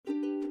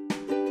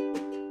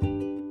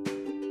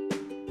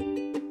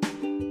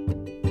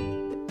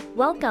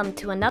Welcome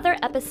to another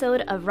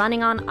episode of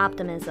Running on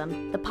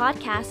Optimism, the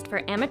podcast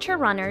for amateur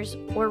runners,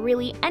 or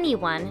really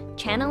anyone,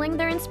 channeling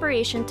their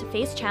inspiration to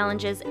face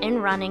challenges in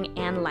running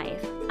and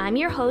life. I'm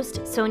your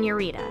host, Sonia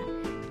Rita.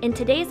 In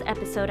today's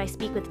episode, I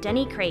speak with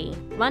Denny Cray,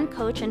 run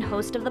coach and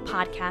host of the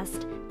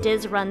podcast,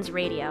 Diz Runs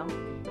Radio.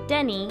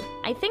 Denny,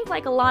 I think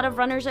like a lot of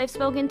runners I've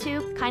spoken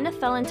to, kind of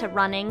fell into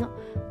running,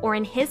 or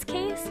in his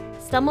case,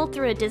 stumbled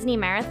through a Disney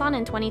marathon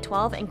in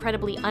 2012,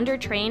 incredibly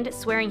undertrained,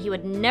 swearing he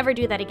would never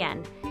do that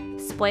again.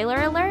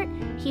 Spoiler alert,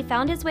 he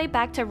found his way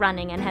back to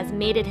running and has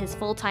made it his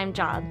full-time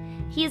job.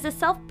 He is a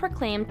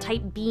self-proclaimed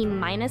type B-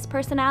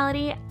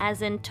 personality,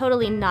 as in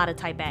totally not a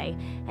type A,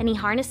 and he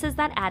harnesses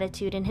that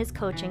attitude in his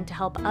coaching to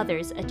help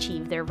others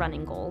achieve their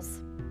running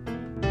goals.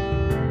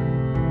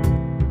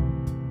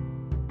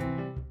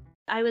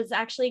 I was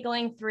actually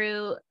going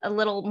through a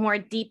little more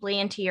deeply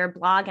into your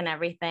blog and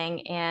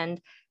everything, and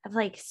have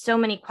like so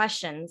many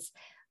questions,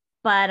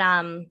 but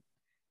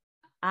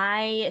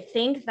I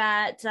think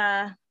that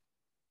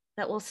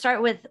we'll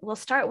start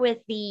with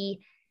the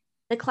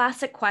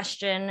classic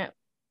question,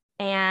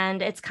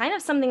 and it's kind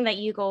of something that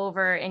you go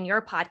over in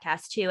your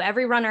podcast too.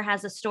 Every runner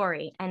has a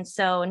story, and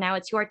so now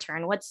it's your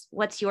turn.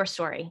 What's your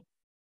story?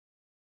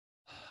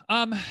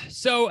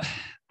 So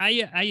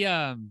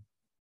I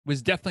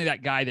was definitely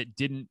that guy that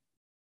didn't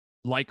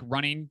like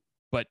running,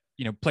 but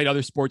played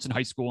other sports in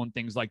high school and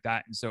things like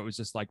that. And so it was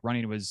just like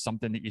running was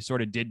something that you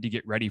sort of did to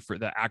get ready for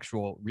the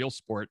actual real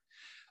sport.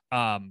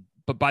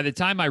 But by the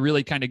time I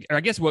really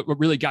I guess what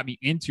really got me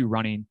into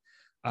running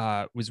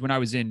was when I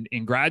was in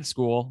grad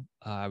school.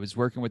 I was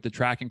working with the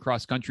track and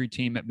cross country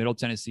team at Middle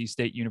Tennessee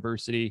State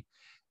University.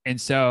 And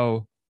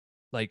so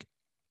like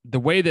the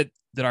way that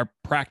our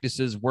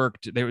practices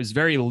worked, it was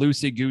very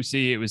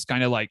loosey-goosey. It was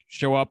kind of like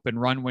show up and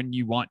run when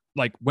you want,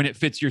 like when it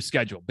fits your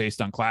schedule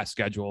based on class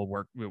schedule,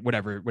 work,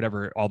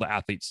 whatever all the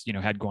athletes,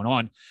 had going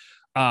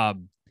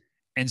on.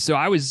 And so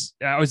I was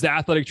the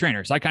athletic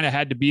trainer. So I kind of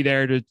had to be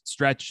there to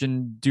stretch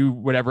and do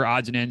whatever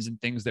odds and ends and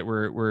things that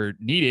were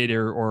needed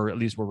or at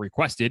least were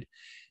requested.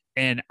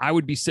 And I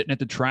would be sitting at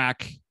the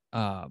track,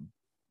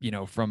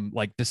 from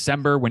like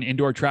December when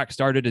indoor track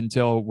started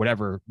until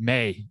whatever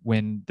May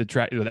when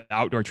the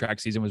outdoor track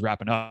season was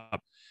wrapping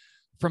up,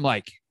 from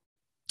like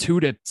 2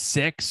 to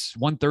 6,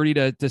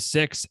 1:30 to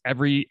 6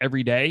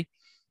 every day.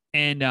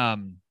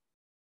 And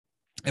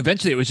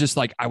eventually it was just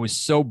like I was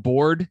so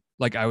bored.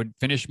 Like I would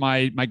finish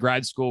my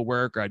grad school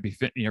work, or I'd be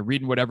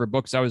reading whatever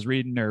books I was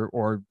reading,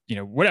 or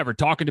whatever,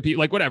 talking to people,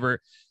 like whatever.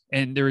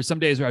 And there were some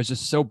days where I was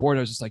just so bored. I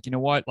was just like, you know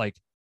what, like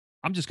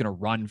I'm just gonna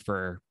run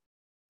for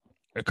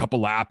a couple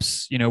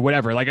laps,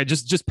 whatever. Like I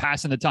just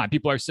passing the time.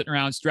 People are sitting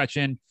around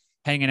stretching,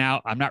 hanging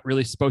out. I'm not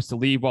really supposed to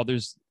leave while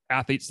there's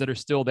athletes that are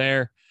still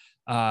there.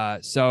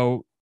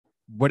 So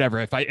whatever.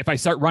 If I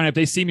start running, if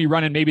they see me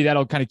running, maybe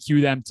that'll kind of cue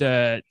them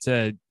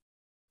to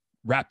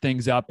wrap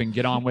things up and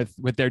get on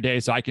with their day.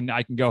 So I can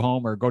go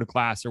home or go to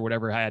class or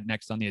whatever I had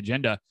next on the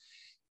agenda.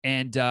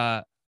 And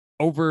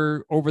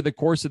over the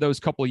course of those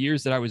couple of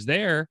years that I was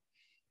there,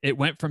 it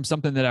went from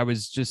something that I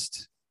was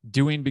just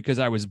doing because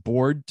I was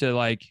bored to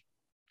like,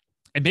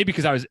 and maybe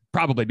because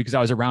I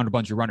was around a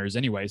bunch of runners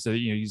anyway. So,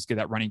 you just get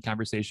that running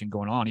conversation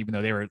going on, even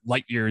though they were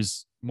light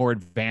years more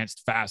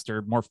advanced,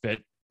 faster, more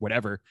fit,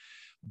 whatever,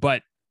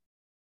 but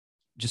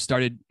just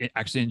started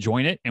actually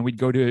enjoying it. And we'd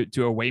go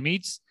to away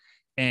meets,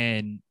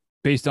 and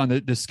based on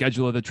the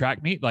schedule of the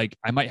track meet, like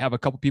I might have a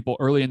couple people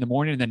early in the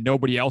morning and then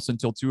nobody else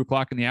until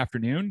 2:00 in the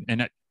afternoon.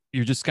 And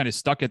you're just kind of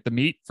stuck at the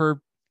meet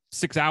for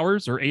 6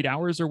 hours or 8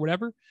 hours or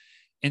whatever.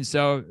 And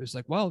so it was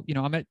like, well,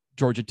 I'm at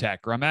Georgia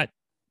Tech, or I'm at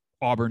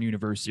Auburn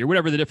University, or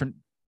whatever the different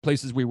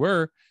places we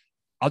were.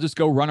 I'll just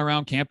go run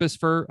around campus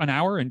for an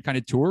hour and kind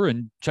of tour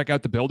and check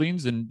out the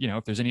buildings. And,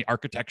 if there's any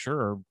architecture,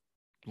 or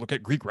look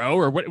at Greek Row,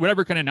 or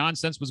whatever kind of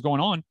nonsense was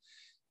going on.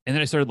 And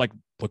then I started like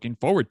looking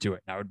forward to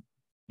it. And I would,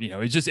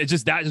 it's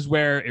just, that is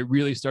where it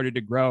really started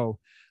to grow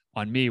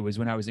on me, was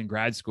when I was in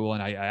grad school,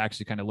 and I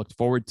actually kind of looked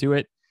forward to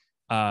it.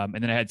 And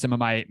then I had some of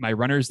my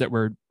runners that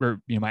were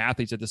my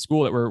athletes at the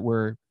school that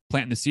were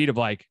planting the seed of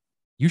like,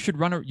 you should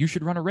run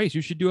a race. You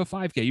should do a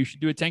 5K. You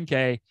should do a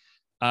 10K.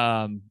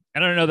 And I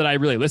don't know that I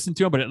really listened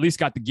to them, but at least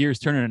got the gears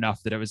turning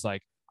enough that it was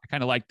like, I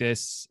kind of like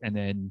this. And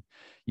then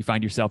you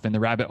find yourself in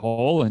the rabbit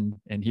hole, and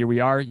here we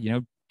are,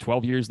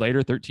 12 years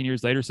later, 13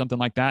 years later, something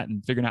like that,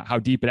 and figuring out how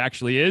deep it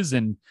actually is.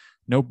 And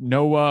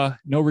no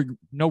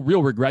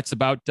real regrets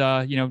about,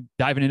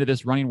 diving into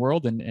this running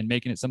world and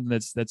making it something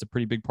that's a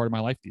pretty big part of my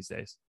life these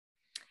days.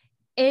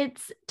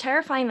 It's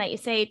terrifying that you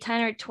say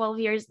 10 or 12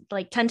 years,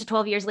 like 10 to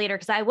 12 years later,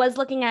 because I was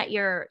looking at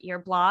your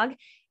blog,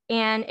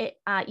 and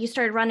you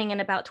started running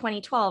in about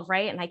 2012,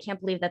 right? And I can't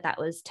believe that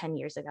was 10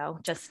 years ago.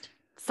 Just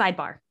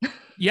sidebar.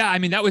 Yeah, I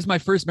mean, that was my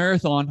first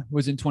marathon,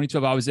 was in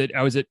 2012. I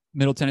was at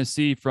Middle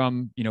Tennessee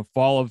from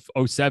fall of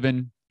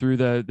 2007 through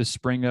the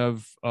spring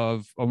of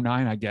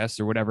 2009, I guess,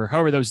 or whatever.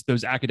 However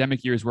those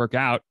academic years work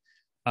out.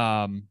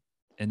 And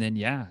then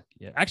yeah.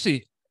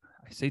 Actually,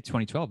 I say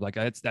 2012, like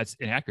that's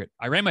inaccurate.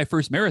 I ran my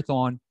first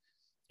marathon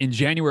in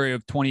January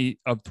of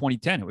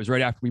 2010. It was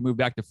right after we moved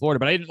back to Florida,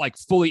 but I didn't like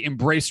fully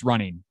embrace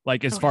running,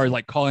 like as far as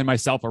like calling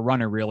myself a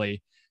runner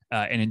really,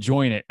 and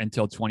enjoying it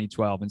until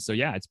 2012. And so,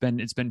 yeah, it's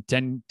been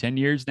 10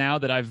 years now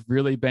that I've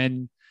really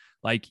been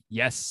like,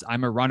 yes,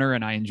 I'm a runner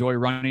and I enjoy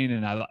running,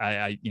 and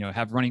I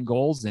have running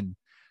goals. And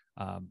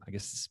I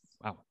guess,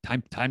 wow,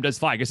 time does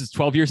fly. I guess it's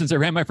 12 years since I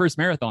ran my first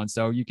marathon.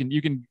 So you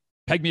can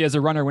peg me as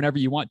a runner whenever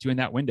you want to in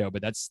that window,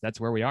 but that's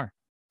where we are.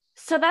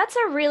 So that's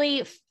a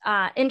really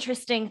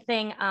interesting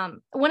thing.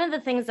 One of the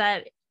things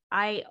that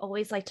I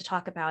always like to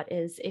talk about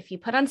is if you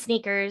put on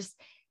sneakers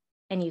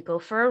and you go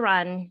for a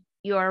run,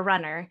 you're a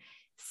runner.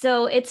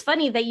 So it's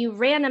funny that you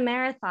ran a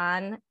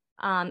marathon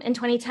in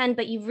 2010,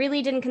 but you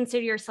really didn't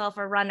consider yourself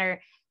a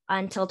runner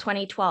until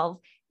 2012.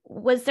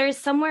 Was there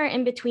somewhere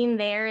in between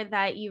there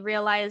that you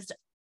realized,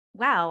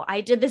 wow,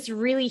 I did this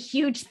really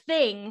huge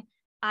thing.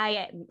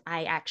 I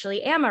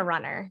actually am a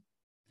runner?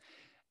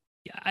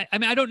 Yeah, I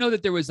mean, I don't know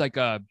that there was like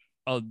a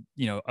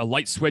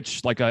light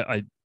switch, like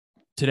a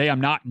today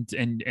I'm not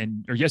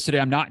and or yesterday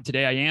I'm not and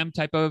today I am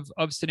type of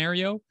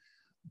scenario.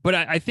 But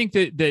I think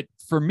that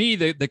for me,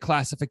 the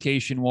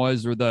classification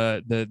was, or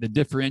the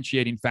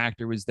differentiating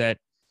factor was that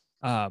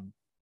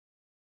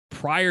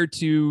prior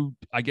to,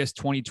 I guess,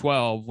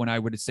 2012, when I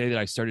would say that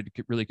I started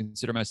to really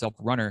consider myself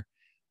a runner,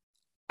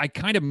 I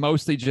kind of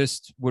mostly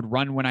just would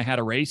run when I had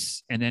a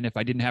race. And then if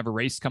I didn't have a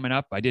race coming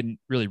up, I didn't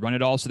really run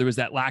at all. So there was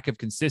that lack of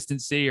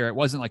consistency, or it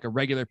wasn't like a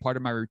regular part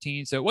of my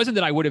routine. So it wasn't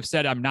that I would have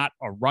said I'm not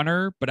a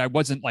runner, but I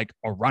wasn't like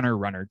a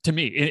runner to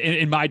me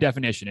in my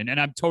definition. And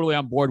I'm totally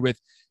on board with,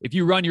 if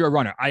you run, you're a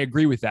runner. I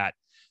agree with that.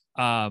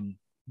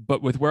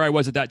 But with where I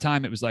was at that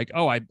time, it was like,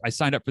 oh, I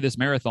signed up for this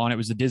marathon. It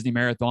was the Disney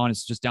Marathon.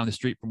 It's just down the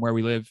street from where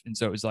we live. And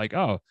so it was like,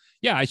 oh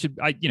yeah, I should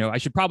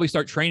probably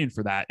start training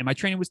for that. And my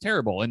training was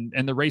terrible. And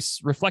the race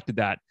reflected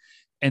that.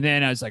 And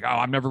then I was like, oh,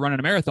 I'm never running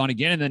a marathon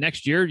again. And the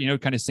next year,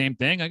 kind of same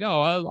thing. Like,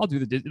 oh, I'll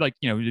do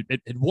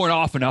it worn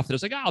off enough that I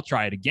was like, oh, I'll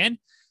try it again.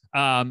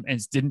 And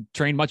didn't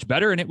train much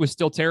better. And it was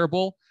still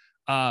terrible.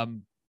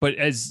 But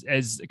as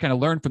kind of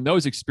learned from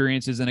those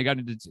experiences, and I got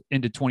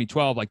into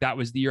 2012, like that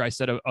was the year I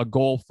set a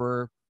goal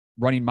for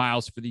running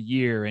miles for the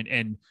year,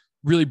 and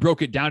really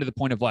broke it down to the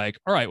point of like,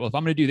 all right, well, if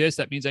I'm going to do this,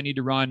 that means I need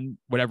to run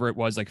whatever it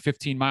was, like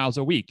 15 miles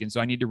a week. And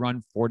so I need to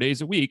run 4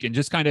 days a week, and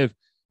just kind of,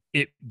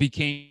 it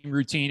became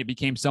routine. It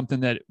became something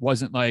that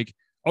wasn't like,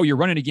 oh, you're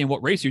running again,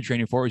 what race are you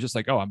training for? It was just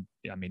like, oh,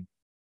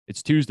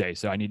 it's Tuesday,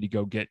 so I need to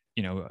go get,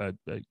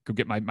 go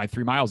get my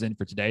 3 miles in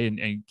for today,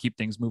 and keep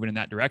things moving in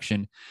that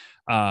direction.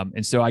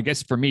 And so I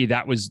guess for me,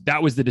 that was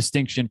the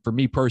distinction for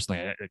me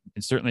personally.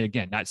 And certainly,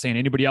 again, not saying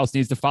anybody else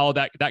needs to follow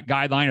that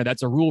guideline, or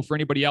that's a rule for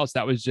anybody else.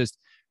 That was just,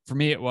 for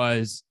me,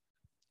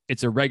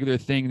 it's a regular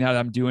thing that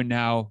I'm doing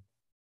now,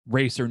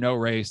 race or no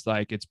race,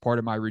 like it's part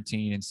of my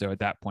routine. And so at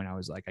that point I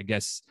was like, I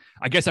guess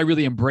I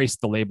really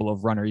embraced the label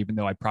of runner, even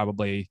though I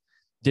probably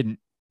didn't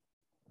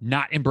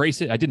not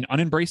embrace it. I didn't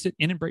unembrace it,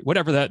 embrace,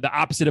 whatever the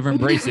opposite of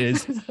embrace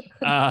is.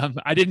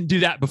 I didn't do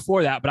that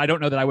before that, but I don't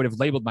know that I would have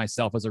labeled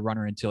myself as a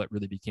runner until it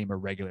really became a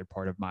regular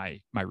part of my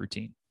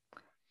routine.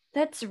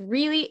 That's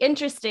really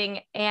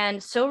interesting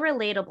and so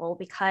relatable,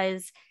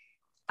 because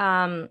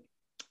I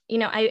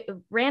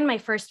ran my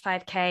first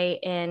 5K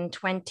in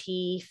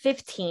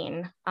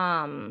 2015.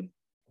 And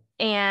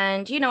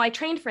I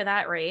trained for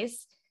that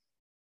race.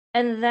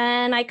 And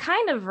then I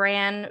kind of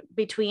ran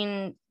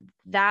between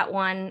that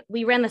one.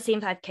 We ran the same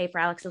 5K for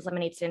Alex's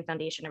Lemonade Stand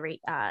Foundation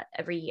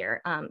every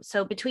year.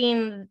 So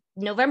between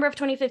November of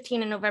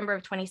 2015 and November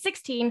of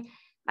 2016,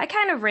 I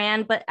kind of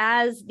ran, but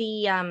as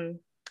the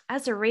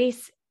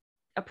race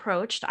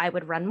approached, I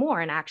would run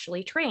more and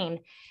actually train.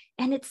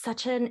 And it's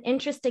such an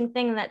interesting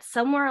thing that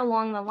somewhere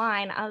along the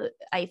line,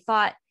 I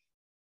thought,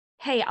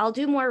 hey, I'll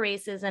do more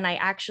races, and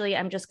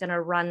I'm just going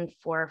to run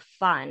for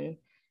fun.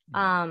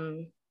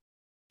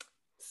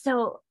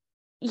 So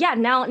yeah,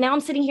 now I'm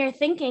sitting here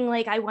thinking,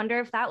 like, I wonder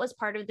if that was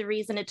part of the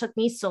reason it took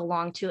me so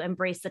long to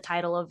embrace the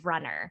title of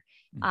runner.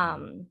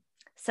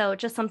 So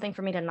just something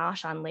for me to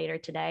nosh on later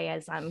today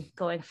as I'm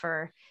going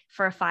for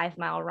a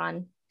 5-mile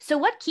run. So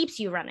what keeps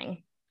you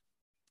running?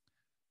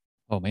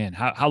 Oh man,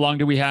 how long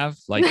do we have?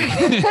 Like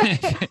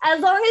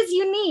as long as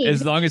you need.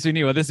 As long as we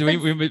need. Well,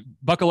 we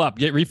buckle up,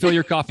 refill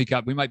your coffee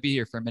cup. We might be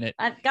here for a minute.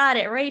 I've got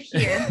it right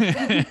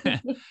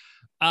here.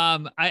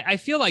 I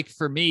feel like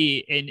for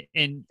me,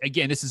 and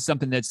again, this is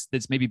something that's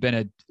maybe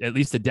been at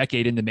least a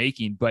decade in the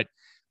making, but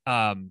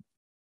my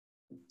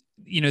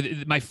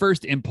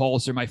first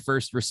impulse or my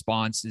first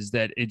response is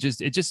that it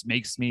just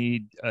makes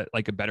me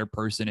like a better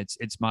person.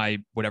 It's my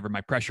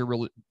my pressure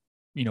release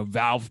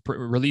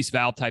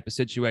valve type of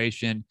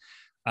situation.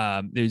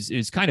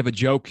 There's kind of a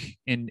joke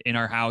in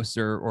our house,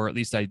 or at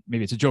least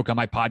maybe it's a joke on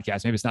my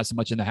podcast. Maybe it's not so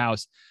much in the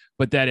house,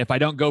 but that if I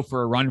don't go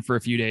for a run for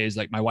a few days,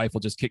 like my wife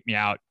will just kick me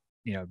out.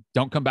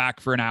 Don't come back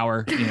for an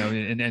hour,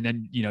 and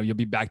then, you'll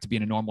be back to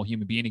being a normal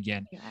human being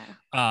again.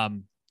 Yeah.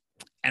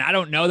 And I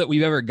don't know that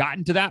we've ever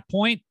gotten to that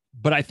point,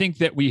 but I think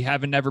that we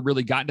haven't ever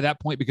really gotten to that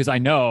point, because I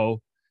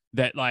know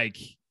that, like,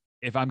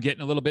 if I'm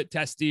getting a little bit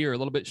testy or a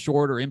little bit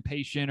short or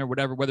impatient or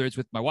whatever, whether it's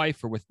with my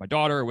wife or with my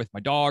daughter or with my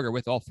dog or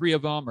with all three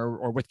of them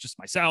or with just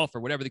myself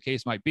or whatever the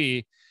case might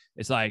be,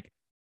 it's like,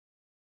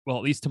 well,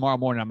 at least tomorrow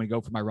morning I'm going to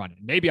go for my run.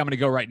 Maybe I'm going to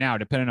go right now,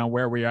 depending on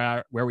where we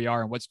are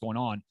and what's going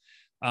on.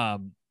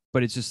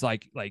 But it's just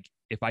like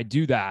if I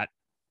do that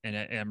and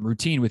I'm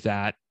routine with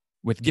that,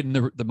 with getting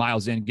the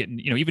miles in, getting,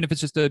 even if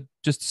it's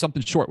just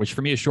something short, which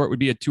for me is short would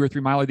be a 2 or 3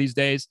 miler these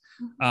days.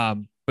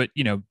 But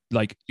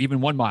like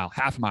even 1 mile,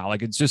 half a mile,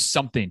 like it's just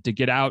something to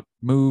get out,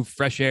 move,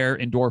 fresh air,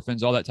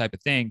 endorphins, all that type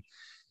of thing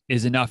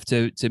is enough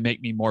to make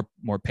me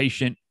more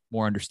patient,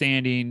 more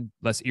understanding,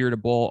 less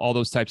irritable, all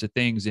those types of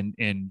things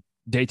in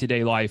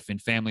day-to-day life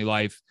and family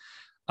life.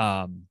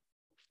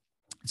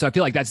 So I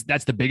feel like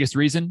that's the biggest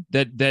reason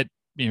that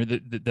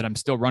I'm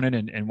still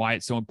running and why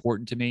it's so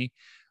important to me.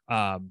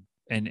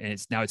 And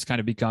it's kind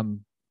of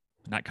become,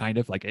 not kind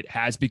of, like it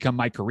has become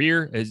my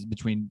career, is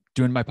between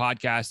doing my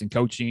podcast and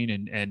coaching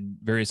and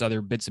various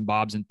other bits and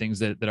bobs and things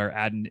that are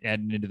adding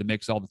into the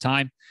mix all the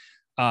time.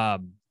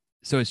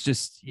 So it's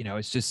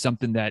just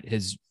something that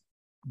has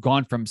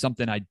gone from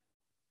something I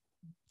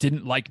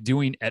didn't like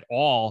doing at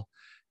all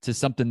to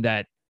something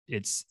that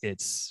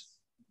it's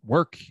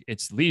work,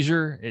 it's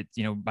leisure.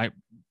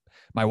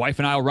 My wife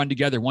and I will run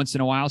together once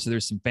in a while. So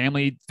there's some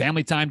family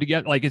time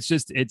together. Like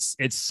it's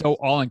so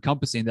all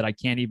encompassing that I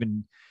can't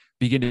even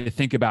begin to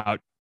think about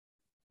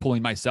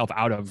pulling myself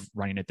out of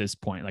running at this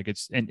point. Like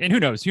and who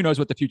knows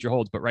what the future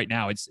holds, but right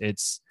now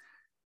it's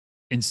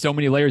in so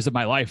many layers of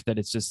my life that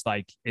it's just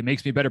like, it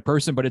makes me a better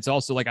person, but it's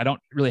also like, I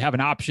don't really have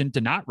an option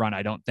to not run,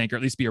 I don't think, or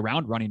at least be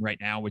around running right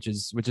now, which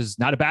is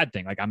not a bad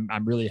thing. Like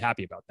I'm really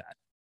happy about that.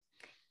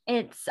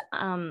 It's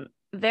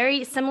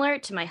very similar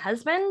to my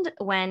husband.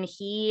 When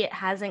he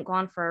hasn't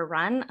gone for a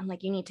run, I'm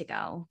like, you need to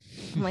go.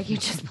 I'm like, you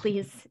just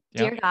please,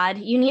 dear God,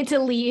 you need to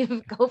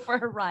leave, go for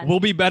a run. We'll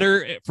be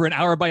better for an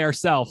hour by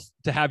ourselves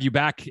to have you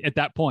back at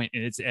that point.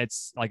 And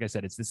it's like I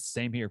said, it's the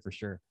same here for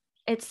sure.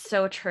 It's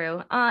so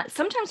true.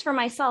 Sometimes for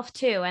myself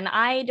too. And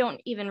I don't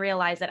even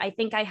realize it. I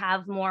think I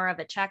have more of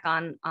a check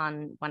on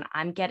when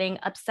I'm getting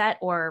upset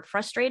or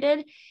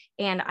frustrated,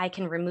 and I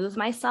can remove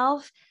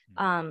myself.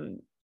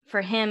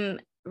 For him,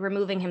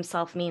 removing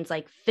himself means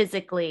like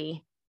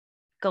physically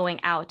going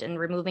out and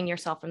removing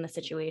yourself from the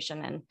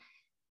situation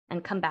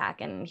and come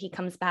back. And he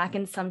comes back,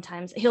 and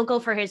sometimes he'll go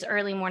for his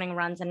early morning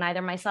runs, and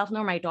neither myself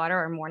nor my daughter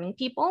are morning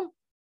people.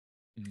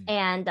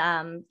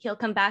 And he'll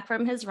come back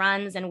from his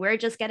runs, and we're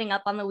just getting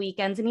up on the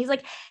weekends, and he's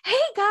like, hey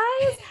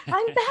guys,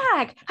 I'm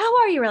back.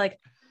 How are you? We're like,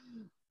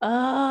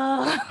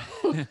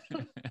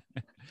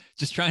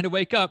 just trying to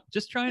wake up.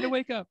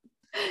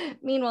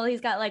 Meanwhile, he's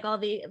got like all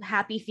the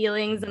happy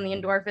feelings and the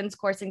endorphins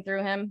coursing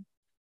through him.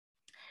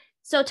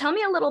 So tell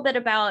me a little bit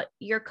about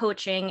your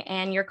coaching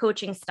and your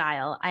coaching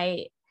style.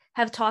 I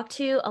have talked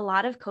to a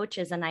lot of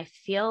coaches, and I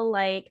feel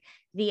like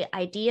the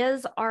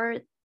ideas are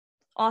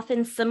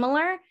often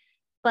similar,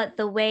 but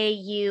the way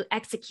you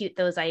execute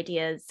those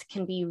ideas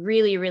can be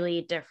really,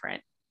 really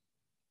different.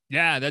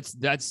 Yeah,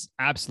 that's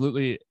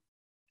absolutely,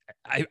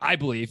 I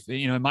believe,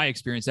 in my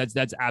experience,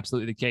 that's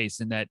absolutely the case.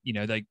 And that,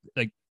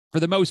 like for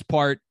the most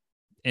part,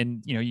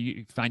 and,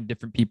 you find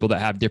different people that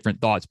have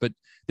different thoughts, but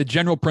the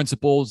general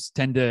principles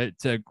tend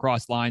to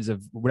cross lines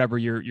of whatever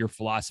your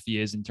philosophy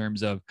is, in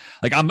terms of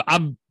like,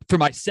 I'm for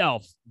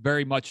myself,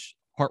 very much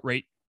heart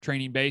rate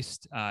training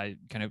based, kind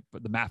of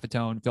the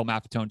Phil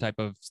Maffetone type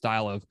of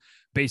style of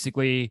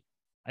basically,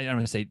 I don't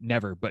want to say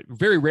never, but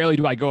very rarely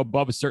do I go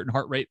above a certain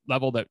heart rate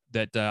level that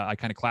I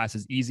kind of class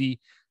as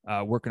easy,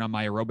 working on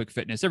my aerobic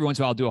fitness. Every once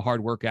in a while I'll do a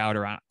hard workout,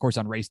 or of course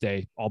on race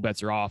day, all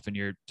bets are off and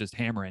you're just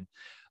hammering.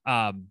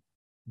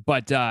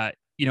 But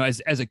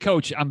as a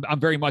coach, I'm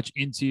very much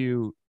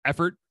into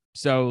effort.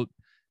 So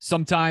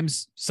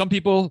sometimes some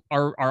people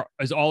are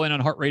as all in on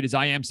heart rate as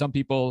I am. Some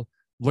people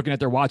looking at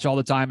their watch all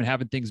the time and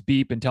having things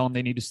beep and tell them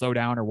they need to slow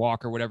down or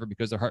walk or whatever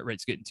because their heart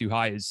rate's getting too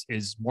high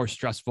is more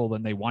stressful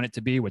than they want it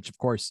to be, which of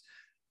course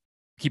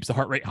keeps the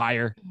heart rate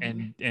higher,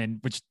 and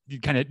which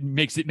kind of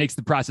makes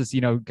the process,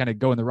 kind of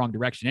go in the wrong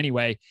direction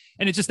anyway.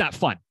 And it's just not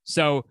fun.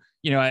 So,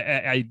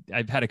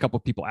 I've had a couple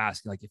of people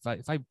ask, like, if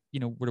I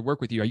were to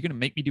work with you, are you going to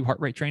make me do heart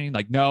rate training?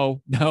 Like,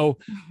 no,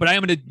 but I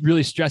am going to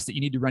really stress that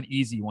you need to run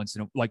easy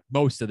like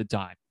most of the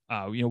time.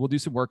 We'll do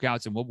some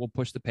workouts and we'll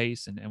push the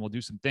pace and we'll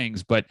do some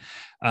things, but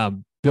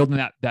building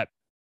that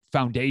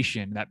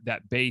foundation,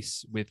 that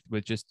base with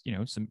just,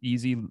 some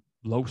easy,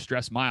 low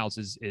stress miles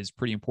is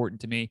pretty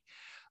important to me.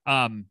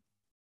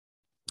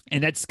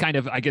 And that's kind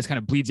of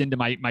bleeds into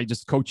my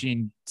just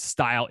coaching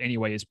style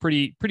anyway, is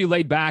pretty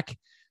laid back.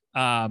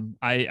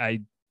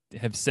 I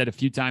have said a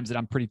few times that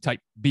I'm pretty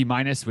type B-,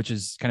 which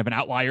is kind of an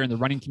outlier in the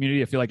running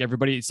community. I feel like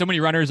so many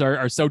runners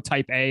are so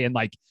type A, and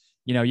like,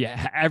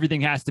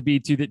 everything has to be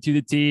to the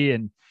T.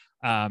 And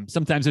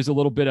sometimes there's a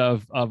little bit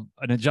of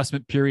an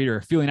adjustment period or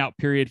a feeling out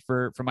period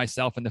for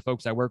myself and the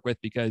folks I work with,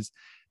 because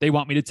they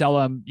want me to tell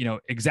them,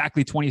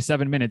 exactly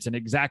 27 minutes and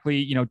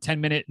exactly,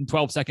 10-minute and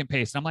 12-second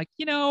pace. And I'm like,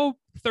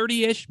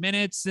 30-ish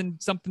minutes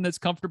and something that's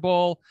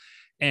comfortable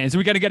And so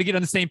we got to get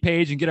on the same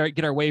page and get our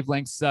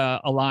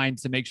wavelengths aligned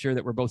to make sure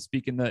that we're both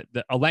speaking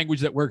a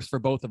language that works for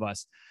both of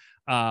us.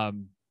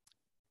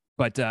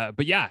 But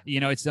yeah,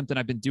 it's something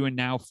I've been doing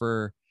now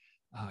for,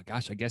 I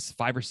guess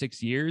 5 or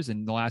 6 years.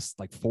 And the last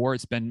like 4,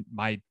 it's been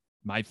my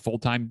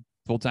full-time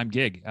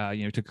gig.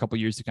 It took a couple of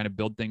years to kind of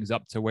build things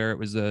up to where it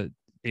was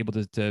able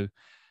to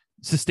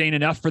sustain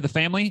enough for the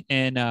family.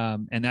 And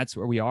that's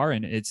where we are.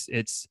 And it's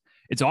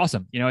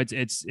awesome.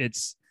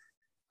 It's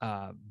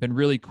been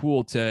really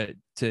cool to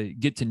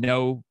get to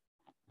know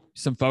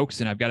some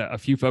folks. And I've got a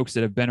few folks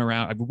that have been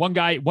around. I've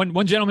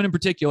one gentleman in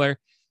particular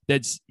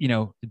that's,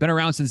 been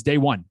around since day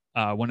one.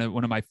 One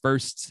of my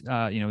first,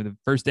 the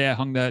first day I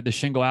hung the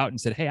shingle out and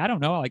said, "Hey, I don't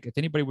know, like if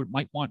anybody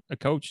might want a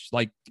coach,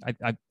 like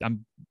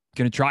I'm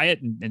going to try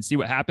it and see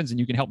what happens. And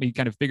you can help me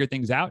kind of figure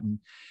things out." And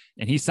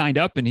he signed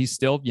up, and he's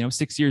still,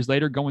 6 years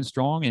later going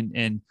strong.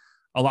 And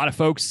a lot of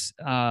folks,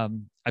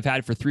 I've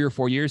had for 3 or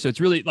 4 years. So it's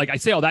really, like, I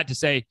say all that to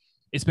say,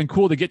 it's been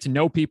cool to get to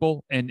know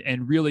people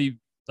and really,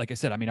 like I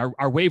said, I mean,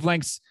 our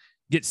wavelengths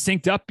get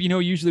synced up,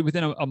 usually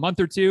within a month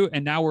or two.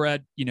 And now we're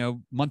at,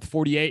 month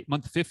 48,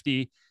 month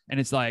 50. And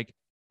it's like,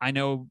 I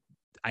know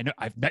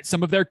I've met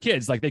some of their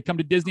kids, like they come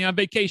to Disney on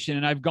vacation,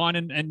 and I've gone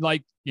and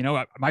like,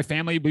 my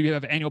family, we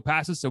have annual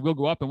passes. So we'll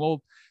go up and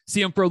we'll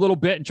see them for a little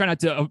bit and try not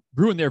to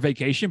ruin their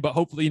vacation, but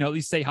hopefully, at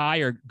least say hi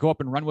or go up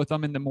and run with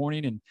them in the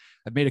morning. And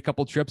I've made a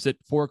couple trips at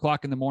 4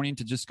 o'clock in the morning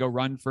to just go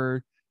run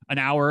for an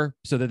hour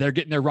so that they're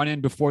getting their run in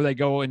before they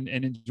go and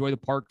enjoy the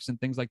parks and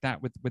things like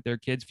that with their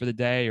kids for the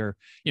day, or,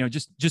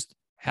 just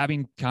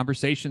having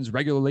conversations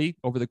regularly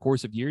over the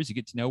course of years. You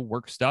get to know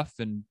work stuff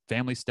and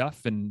family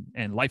stuff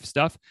and life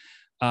stuff.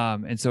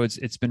 And so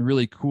it's been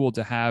really cool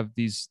to have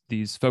these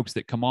folks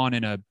that come on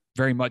in a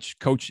very much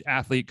coach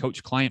athlete,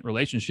 coach client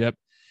relationship.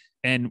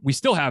 And we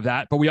still have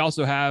that, but we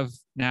also have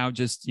now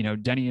just,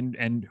 Denny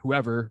and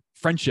whoever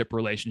friendship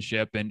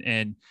relationship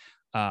and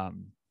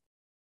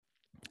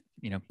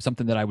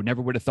something that I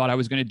would have thought I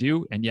was going to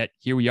do. And yet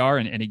here we are.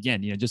 And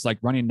again, just like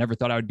running, never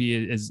thought I would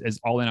be as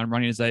all in on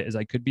running as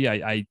I could be.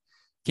 I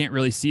can't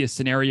really see a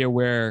scenario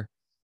where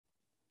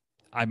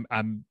I'm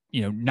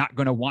not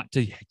going to want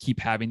to keep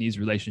having these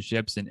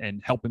relationships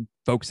and helping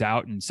folks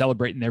out and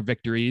celebrating their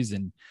victories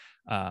and,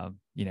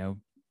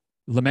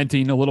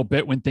 lamenting a little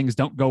bit when things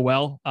don't go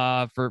well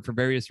for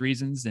various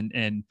reasons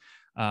and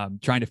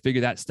trying to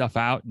figure that stuff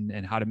out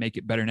and how to make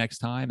it better next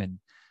time. And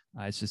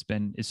it's just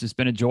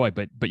been a joy,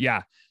 but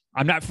yeah,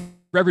 I'm not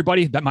for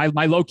everybody. That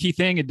my low key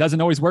thing, it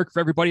doesn't always work for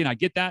everybody. And I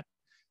get that.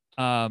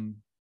 And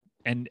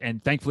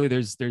thankfully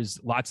there's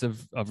lots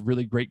of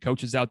really great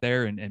coaches out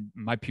there and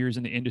my peers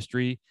in the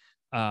industry.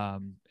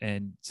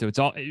 And so it's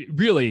all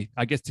really,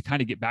 I guess, to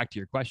kind of get back to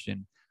your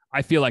question,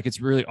 I feel like it's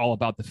really all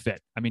about the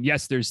fit. I mean,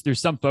 yes, there's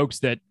some folks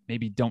that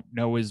maybe don't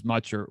know as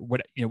much or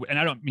what, and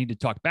I don't mean to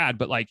talk bad,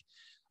 but like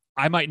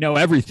I might know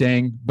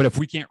everything, but if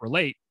we can't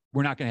relate,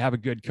 we're not going to have a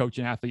good coach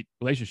and athlete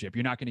relationship.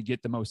 You're not going to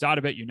get the most out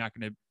of it. You're not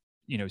going to,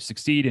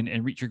 succeed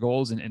and reach your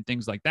goals and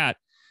things like that.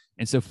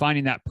 And so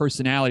finding that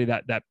personality,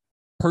 that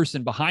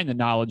person behind the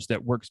knowledge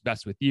that works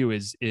best with you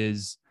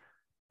is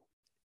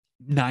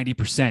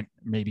 90%,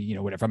 maybe,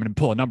 whatever. I'm going to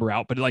pull a number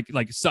out, but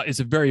it's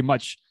a very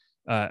much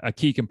a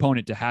key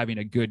component to having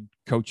a good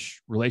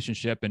coach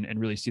relationship and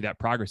really see that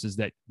progress is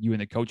that you and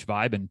the coach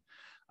vibe. And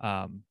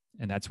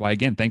that's why,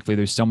 again, thankfully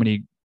there's so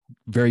many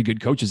very good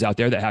coaches out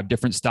there that have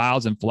different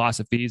styles and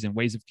philosophies and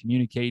ways of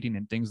communicating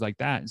and things like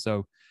that. And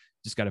so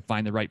just got to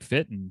find the right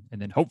fit. And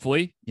then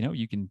hopefully,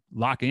 you can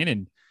lock in.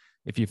 And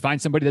if you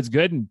find somebody that's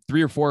good and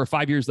 3 or 4 or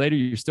 5 years later,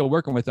 you're still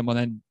working with them, well,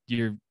 then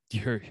you're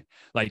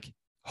like,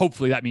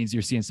 hopefully that means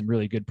you're seeing some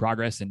really good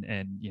progress and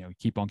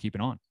keep on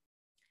keeping on.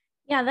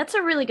 Yeah, that's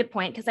a really good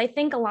point. Because I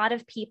think a lot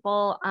of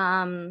people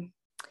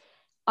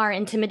are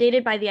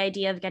intimidated by the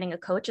idea of getting a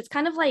coach. It's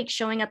kind of like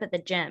showing up at the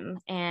gym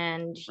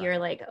and you're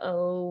like,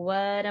 oh,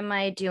 what am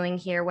I doing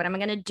here? What am I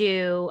going to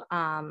do?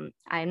 I'm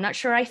not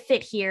sure I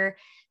fit here.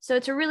 So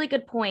it's a really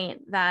good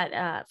point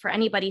that for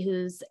anybody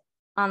who's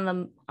on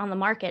the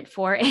market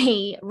for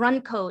a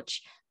run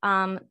coach,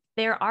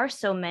 there are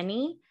so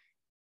many,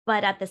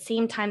 but at the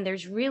same time,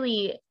 there's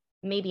really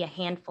maybe a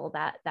handful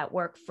that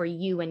work for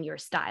you and your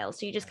style.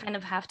 So you just kind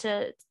of have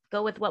to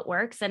go with what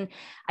works. And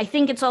I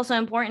think it's also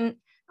important.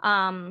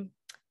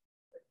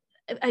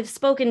 I've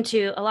spoken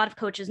to a lot of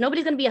coaches.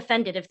 Nobody's going to be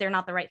offended if they're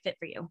not the right fit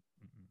for you.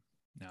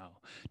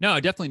 No,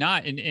 definitely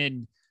not.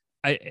 And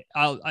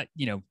I'll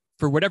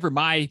for whatever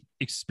my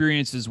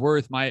experience is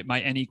worth, my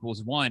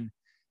N=1,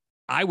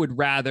 I would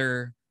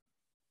rather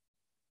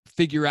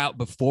figure out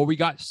before we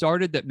got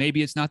started that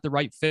maybe it's not the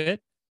right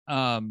fit.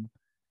 Not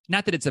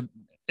that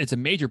it's a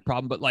major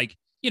problem, but like,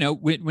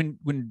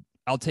 when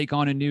I'll take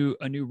on a new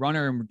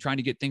runner and we're trying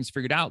to get things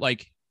figured out,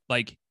 like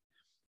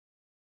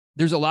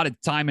there's a lot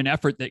of time and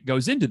effort that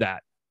goes into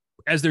that,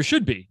 as there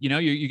should be.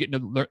 You're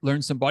getting to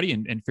learn somebody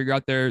and figure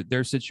out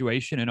their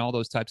situation and all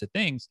those types of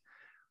things.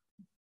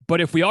 But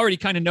if we already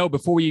kind of know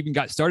before we even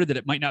got started that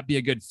it might not be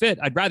a good fit,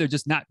 I'd rather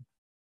just not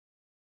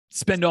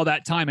spend all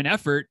that time and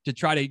effort to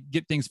try to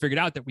get things figured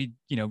out that we,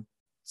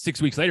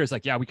 6 weeks later, it's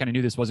like, yeah, we kind of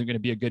knew this wasn't going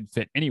to be a good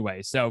fit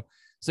anyway. So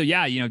So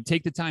yeah,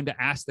 take the time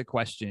to ask the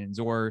questions,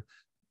 or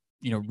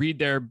read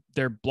their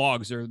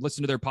blogs, or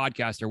listen to their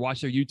podcast, or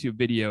watch their YouTube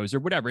videos, or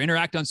whatever,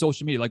 interact on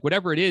social media, like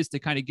whatever it is, to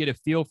kind of get a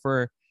feel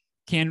for,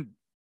 do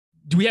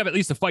we have at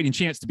least a fighting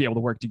chance to be able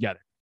to work together?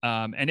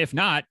 And if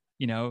not,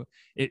 I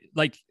feel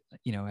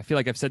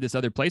like I've said this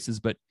other places,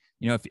 but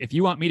if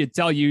you want me to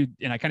tell you,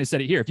 and I kind of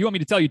said it here, if you want me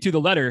to tell you to the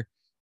letter,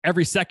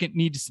 every second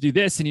needs to do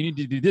this, and you need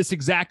to do this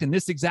exact and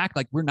this exact,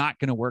 like we're not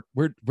going to work.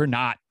 We're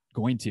not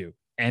going to,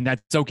 and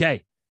that's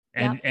okay.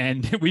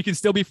 And we can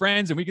still be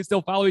friends, and we can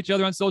still follow each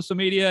other on social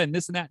media and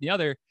this and that and the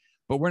other,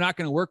 but we're not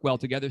going to work well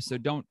together. So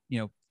don't,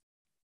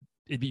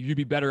 you'd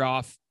be better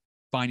off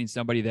finding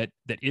somebody that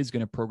is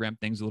going to program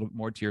things a little bit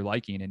more to your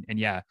liking. And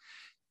yeah,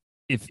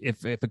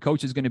 if a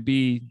coach is going to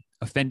be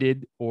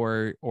offended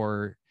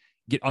or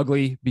get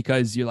ugly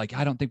because you're like,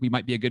 I don't think we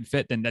might be a good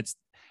fit, then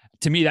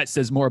to me, that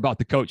says more about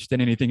the coach than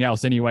anything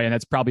else anyway. And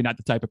that's probably not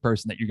the type of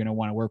person that you're going to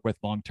want to work with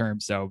long-term.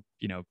 So,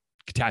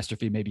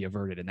 catastrophe may be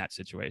averted in that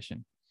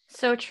situation.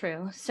 So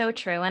true. So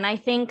true. And I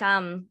think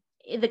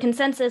the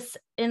consensus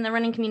in the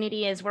running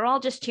community is we're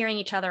all just cheering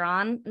each other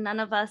on. None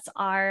of us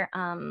are,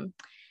 I'm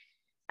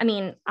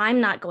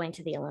not going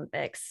to the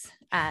Olympics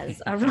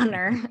as a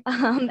runner,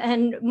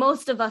 and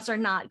most of us are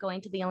not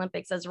going to the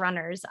Olympics as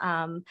runners.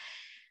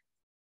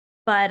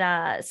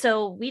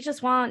 So we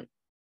just want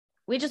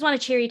to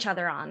cheer each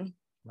other on.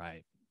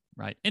 Right.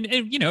 Right. And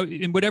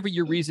and whatever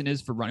your reason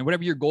is for running,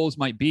 whatever your goals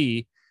might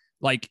be,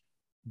 like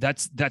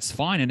that's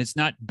fine. And it's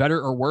not better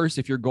or worse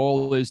if your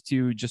goal is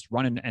to just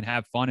run and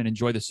have fun and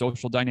enjoy the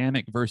social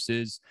dynamic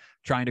versus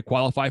trying to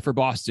qualify for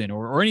Boston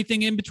or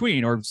anything in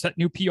between, or set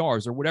new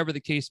PRs or whatever the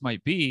case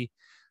might be.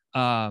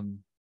 And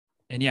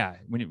yeah,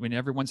 when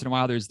every once in a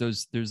while there's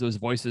those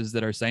voices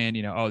that are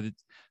saying, oh,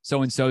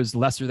 so-and-so is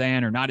lesser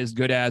than or not as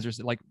good as,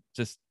 or like,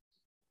 just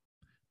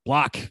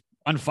block,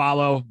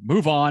 unfollow,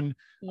 move on.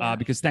 Yeah.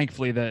 Because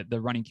thankfully the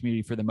running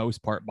community, for the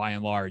most part, by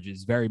and large,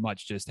 is very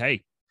much just,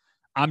 hey,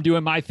 I'm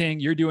doing my thing,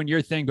 you're doing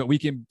your thing, but we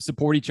can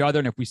support each other.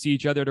 And if we see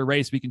each other at a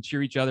race, we can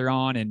cheer each other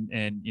on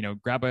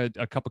and grab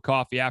a cup of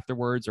coffee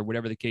afterwards, or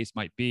whatever the case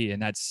might be.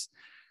 And that's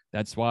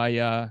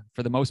why,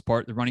 for the most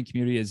part, the running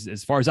community is,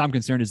 as far as I'm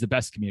concerned, is the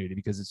best community,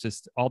 because it's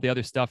just all the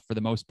other stuff for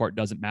the most part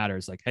doesn't matter.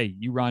 It's like, hey,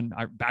 you run,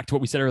 back to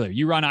what we said earlier,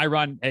 you run, I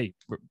run. Hey,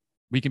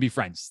 we can be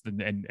friends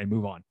and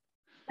move on.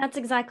 That's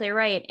exactly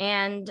right.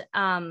 And,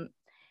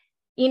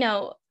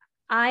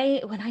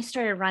 when I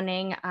started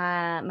running,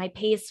 my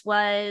pace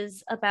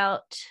was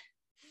about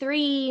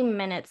 3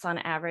 minutes on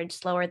average,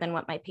 slower than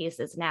what my pace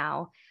is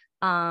now.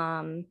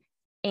 And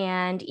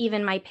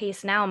even my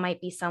pace now might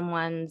be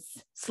someone's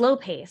slow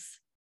pace,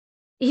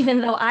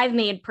 even though I've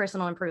made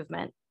personal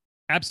improvement.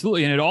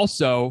 Absolutely. And it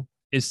also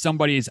is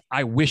somebody's,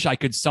 I wish I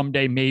could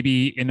someday,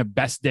 maybe in the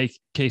best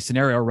case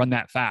scenario, run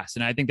that fast.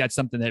 And I think that's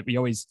something that we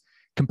always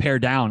compare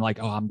down, like,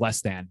 oh, I'm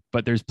less than.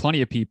 But there's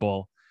plenty of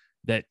people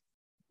that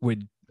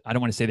would, I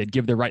don't want to say they'd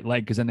give their right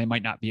leg, because then they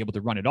might not be able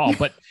to run at all,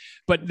 but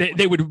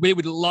they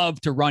would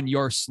love to run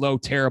your slow,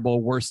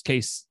 terrible, worst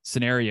case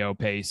scenario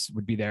pace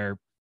would be their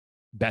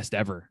best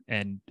ever.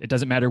 And it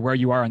doesn't matter where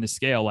you are on the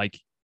scale. Like,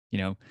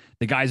 the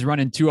guys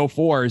running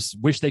 204s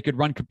wish they could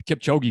run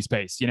Kipchoge's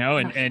pace,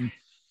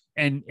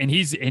 and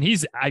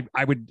he's,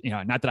 I would,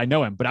 not that I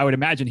know him, but I would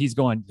imagine he's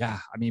going, yeah,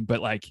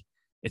 but like,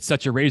 it's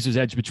such a razor's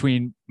edge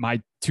between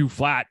my 2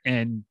 flat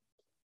and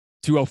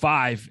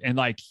 205, and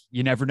like,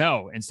 you never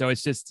know. And so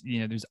it's just,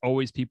 there's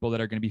always people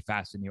that are going to be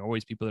faster than you,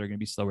 always people that are going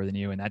to be slower than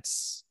you. And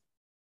that's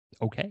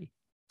okay.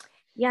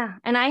 Yeah.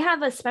 And I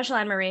have a special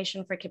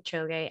admiration for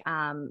Kipchoge.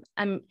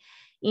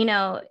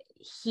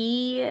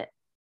 He,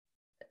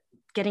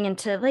 getting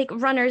into like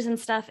runners and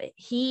stuff,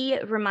 he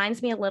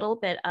reminds me a little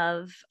bit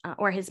of,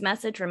 or his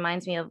message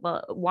reminds me of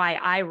why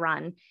I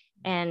run.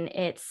 And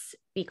it's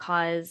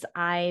because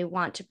I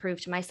want to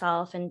prove to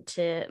myself and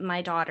to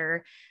my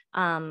daughter,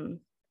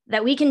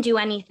 that we can do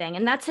anything.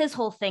 And that's his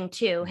whole thing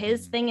too.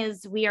 His thing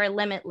is we are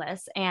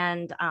limitless.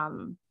 And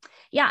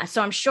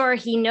so I'm sure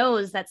he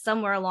knows that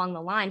somewhere along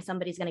the line,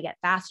 somebody's going to get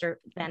faster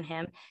than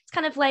him. It's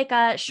kind of like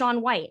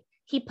Shaun White.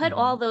 He put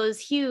all those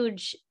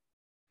huge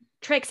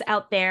tricks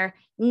out there,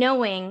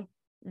 knowing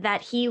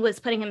that he was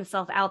putting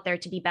himself out there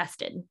to be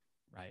bested.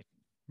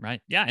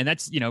 Right. Yeah. And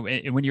that's,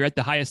 when you're at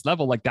the highest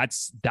level, like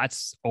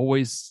that's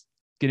always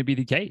going to be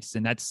the case.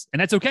 And that's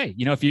okay.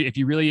 If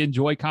you really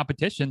enjoy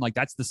competition, like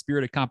that's the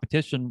spirit of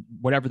competition,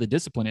 whatever the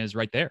discipline is,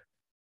 right there.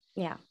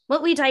 Yeah.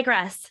 Well, we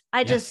digress.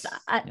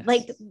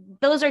 Like,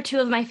 those are 2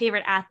 of my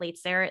favorite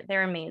athletes.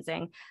 They're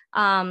amazing.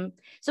 So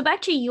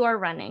back to your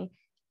running,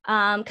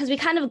 because we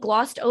kind of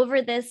glossed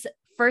over this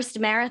first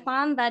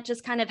marathon that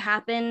just kind of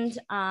happened.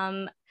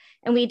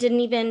 And we didn't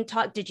even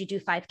talk, did you do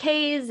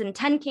 5Ks and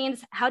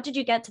 10Ks? How did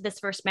you get to this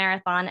first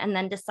marathon and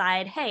then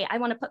decide, hey, I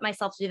want to put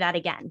myself through that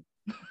again?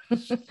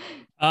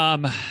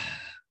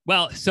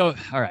 Well, so,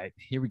 all right,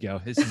 here we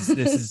go.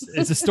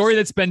 It's a story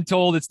that's been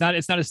told. It's not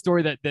a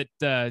story that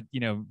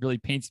really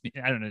paints me.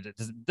 I don't know. It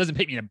doesn't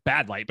paint me in a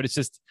bad light, but it's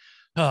just,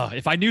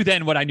 if I knew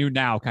then what I knew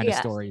now kind of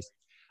stories.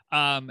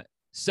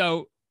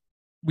 So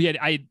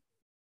I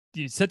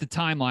you set the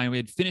timeline. We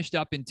had finished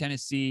up in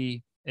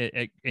Tennessee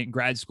in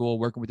grad school,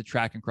 working with the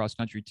track and cross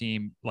country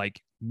team, like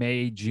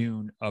May,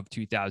 June of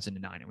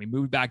 2009. And we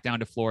moved back down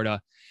to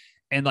Florida.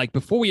 And like,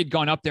 before we had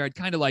gone up there, I'd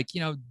kind of like,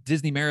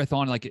 Disney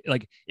Marathon, like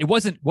it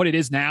wasn't what it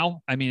is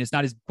now. I mean, it's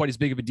not quite as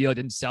big of a deal. It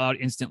didn't sell out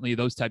instantly,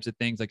 those types of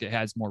things like it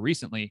has more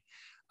recently.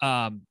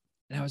 And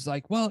I was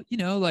like, well,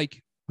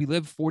 like, we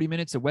live 40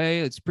 minutes away.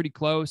 It's pretty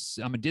close.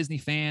 I'm a Disney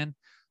fan.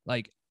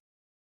 Like,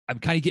 I'm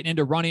kind of getting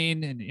into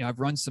running, and I've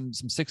run some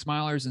 6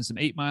 milers and some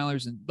 8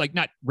 milers, and like,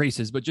 not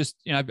races, but just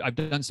I've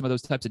done some of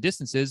those types of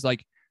distances.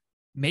 Like,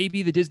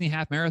 maybe the Disney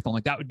half marathon,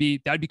 like that would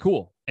be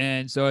cool.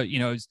 And so it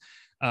was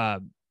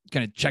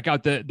kind of check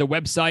out the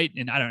website,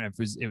 and I don't know if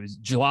it was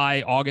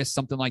July, August,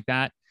 something like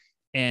that.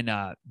 And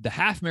the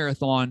half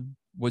marathon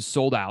was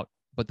sold out,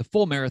 but the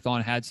full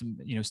marathon had some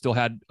still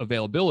had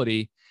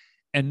availability.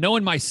 And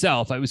knowing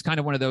myself, I was kind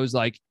of one of those,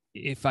 like,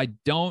 if I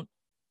don't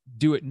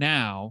do it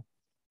now,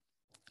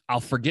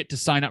 I'll forget to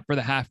sign up for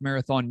the half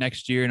marathon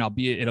next year, and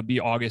it'll be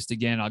August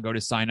again. I'll go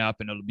to sign up,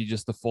 and it'll be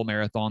just the full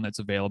marathon that's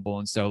available.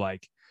 And so,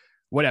 like,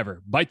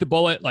 whatever, bite the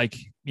bullet. Like,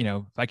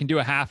 if I can do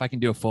a half, I can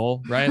do a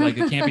full, right? Like,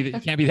 it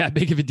can't be that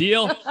big of a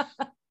deal.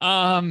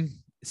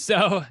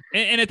 So,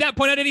 and at that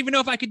point, I didn't even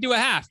know if I could do a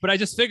half, but I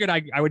just figured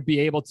I would be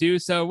able to.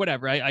 So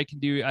whatever, I can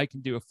do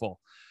a full.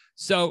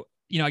 So,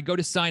 I go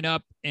to sign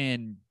up,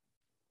 and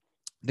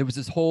there was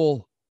this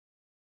whole,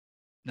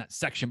 not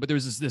section, but there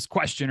was this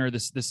question or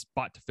this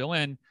spot to fill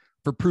in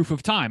for proof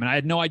of time. And I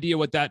had no idea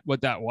what that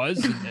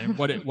was and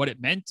what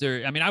it meant.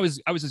 Or, I mean, I was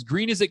as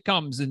green as it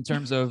comes in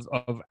terms of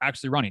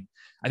actually running.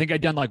 I think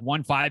I'd done like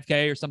 1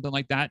 5K or something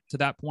like that to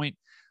that point.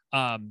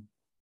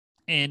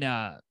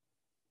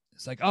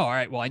 It's like, oh, all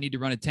right, well, I need to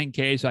run a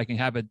 10K so I can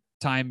have a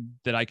time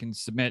that I can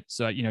submit.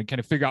 So, kind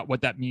of figure out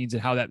what that means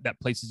and how that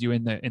places you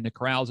in the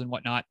corrals and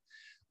whatnot.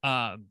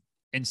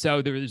 And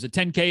so there's a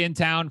 10K in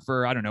town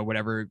for, I don't know,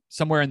 whatever,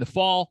 somewhere in the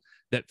fall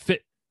that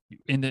fit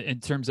in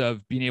terms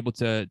of being able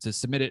to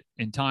submit it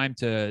in time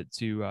to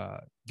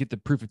get the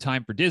proof of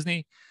time for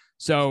Disney.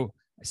 So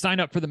I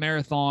signed up for the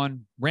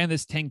marathon, ran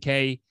this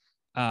 10K,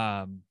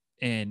 and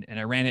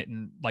I ran it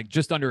in like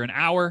just under an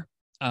hour,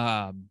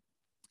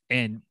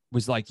 and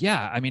was like,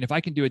 yeah, I mean, if I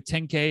can do a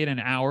 10K in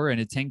an hour,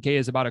 and a 10K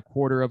is about a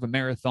quarter of a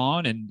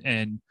marathon,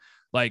 and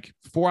like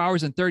 4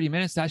 hours and 30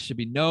 minutes, that should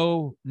be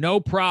no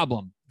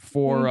problem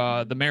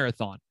for the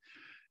marathon.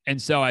 And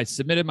so I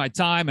submitted my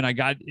time, and I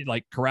got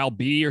like corral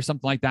B or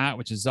something like that,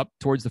 which is up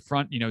towards the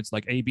front. It's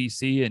like A, B,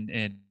 C,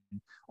 and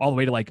all the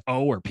way to like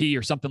O or P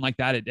or something like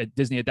that at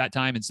Disney at that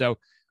time. And so,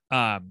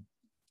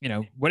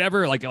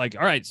 whatever, like,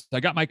 all right, so I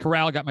got my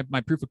corral, got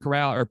my proof of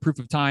corral or proof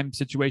of time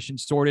situation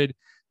sorted.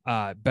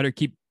 Better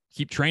keep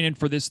training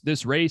for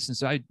this race. And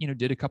so I,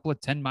 did a couple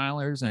of 10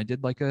 milers, and I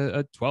did like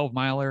a 12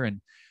 miler.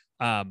 And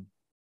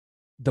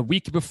the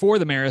week before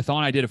the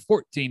marathon, I did a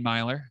 14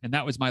 miler, and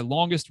that was my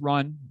longest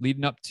run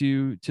leading up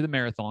to the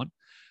marathon.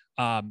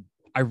 I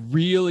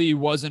really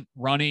wasn't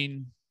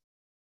running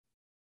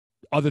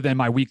other than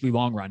my weekly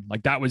long run.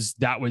 Like that was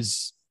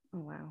oh,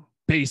 wow,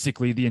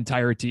 basically the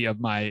entirety of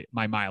my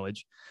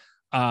mileage.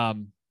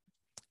 And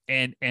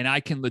I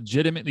can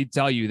legitimately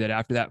tell you that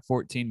after that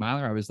 14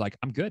 miler, I was like,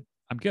 I'm good.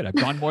 I've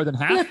gone more than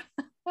half.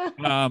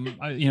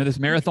 This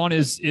marathon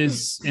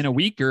is in a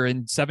week or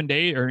in 7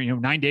 days or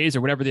 9 days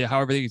or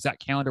however the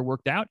exact calendar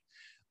worked out.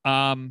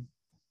 Got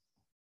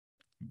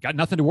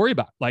nothing to worry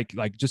about. Like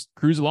just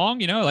cruise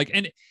along,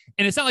 and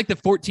it's not like the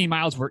 14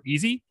 miles were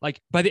easy.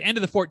 Like by the end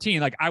of the 14,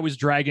 like I was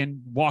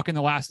walking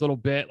the last little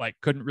bit, like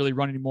couldn't really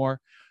run anymore,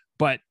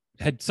 but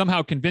had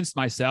somehow convinced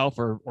myself,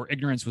 or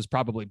ignorance was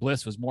probably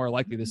bliss, was more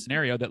likely the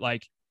scenario, that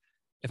like,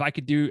 if I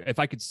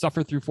could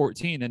suffer through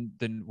 14,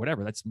 then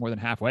whatever, that's more than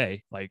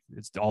halfway. Like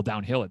it's all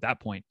downhill at that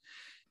point.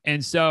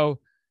 And so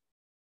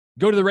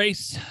go to the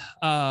race,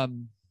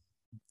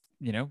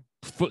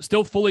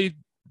 still fully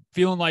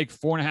feeling like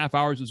 4.5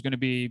 hours was going to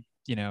be,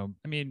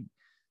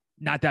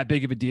 not that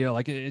big of a deal.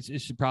 Like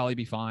it should probably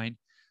be fine.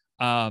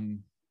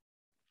 And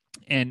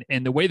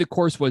the way the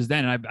course was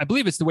then, and I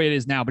believe it's the way it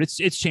is now, but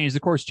it's changed. The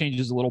course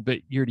changes a little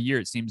bit year to year,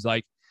 it seems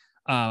like.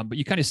 But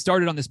you kind of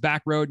started on this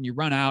back road, and you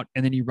run out,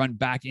 and then you run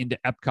back into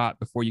Epcot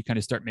before you kind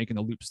of start making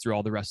the loops through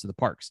all the rest of the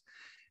parks.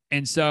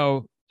 And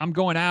so I'm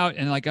going out,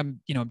 and like, I'm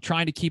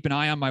trying to keep an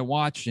eye on my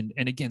watch. And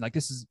again, like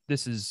this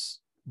is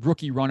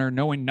rookie runner,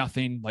 knowing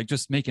nothing, like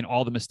just making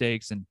all the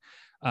mistakes. And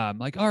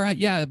like, all right,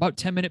 yeah, about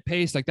 10-minute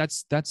pace. Like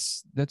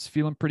that's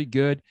feeling pretty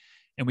good.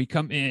 And we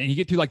come in, and you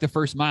get through like the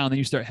first mile, and then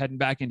you start heading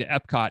back into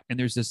Epcot, and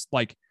there's this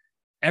like,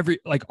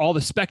 all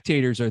the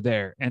spectators are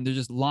there, and they're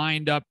just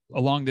lined up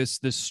along this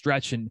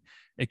stretch, and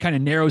it kind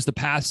of narrows the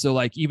path. So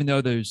like, even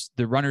though the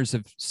runners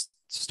have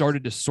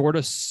started to sort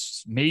of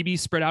maybe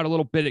spread out a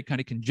little bit, it kind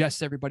of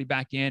congests everybody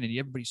back in, and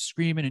everybody's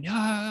screaming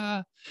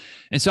and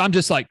so I'm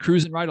just like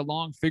cruising right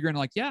along, figuring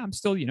like, yeah, I'm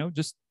still,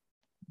 just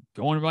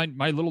going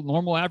my little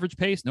normal average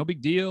pace, no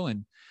big deal.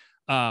 And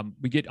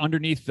we get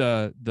underneath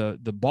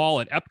the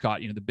ball at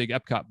Epcot, the big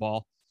Epcot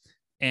ball.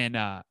 And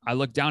I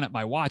look down at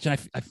my watch, and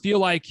I feel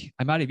like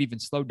I might have even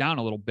slowed down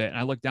a little bit. And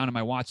I look down at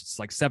my watch, it's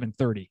like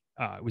 7:30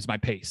 was my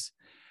pace.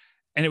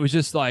 And it was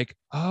just like,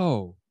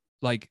 oh,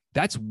 like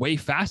that's way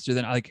faster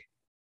than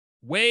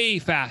way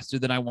faster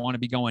than I want to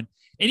be going.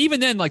 And even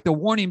then, like the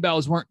warning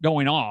bells weren't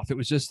going off. It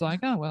was just like,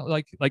 oh, well,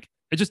 like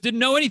I just didn't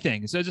know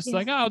anything. So just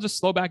like, oh, I'll just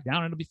slow back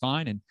down. It'll be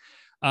fine. And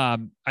I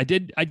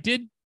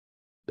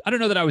don't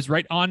know that I was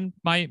right on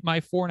my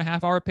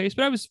 4.5 hour pace,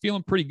 but I was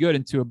feeling pretty good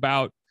into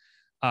about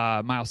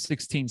mile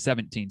 16,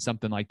 17,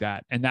 something like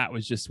that. And that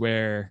was just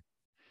where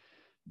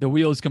the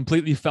wheels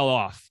completely fell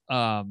off.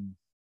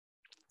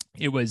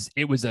 It was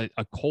a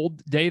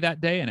cold day that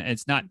day, and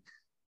it's not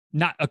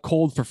a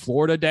cold for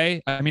Florida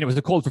day. I mean, it was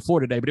a cold for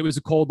Florida day, but it was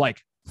a cold,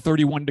 like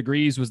 31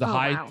 degrees was the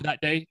high for that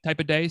day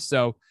type of day.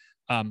 So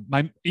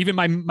my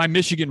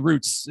Michigan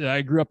roots,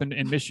 I grew up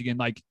in Michigan,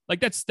 like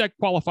that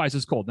qualifies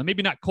as cold. Now,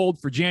 maybe not cold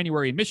for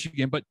January in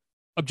Michigan, but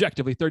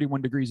objectively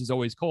 31 degrees is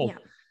always cold.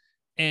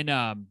 Yeah.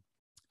 And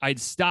I'd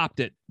stopped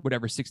at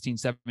whatever, 16,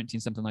 17,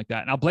 something like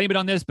that. And I'll blame it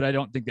on this, but I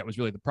don't think that was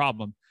really the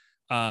problem.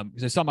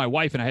 Because I saw my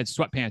wife and I had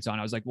sweatpants on.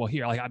 I was like, well,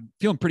 here, like I'm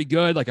feeling pretty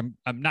good. Like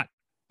I'm not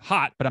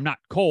hot, but I'm not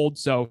cold.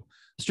 So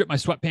stripped my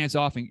sweatpants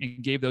off and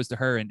gave those to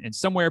her. And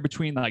somewhere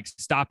between like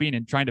stopping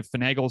and trying to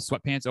finagle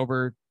sweatpants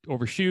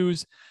over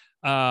shoes,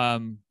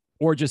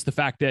 or just the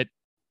fact that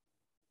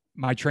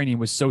my training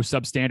was so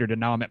substandard and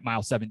now I'm at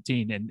mile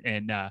 17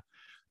 and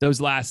those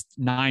last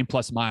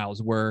 9+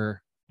 miles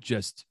were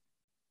just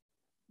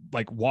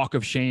like walk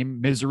of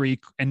shame, misery.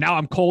 And now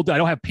I'm cold. I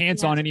don't have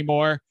pants on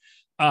anymore.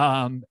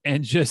 And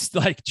just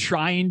like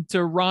trying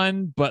to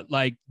run, but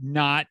like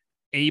not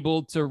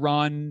able to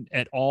run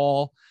at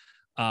all.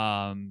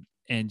 And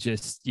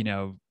just,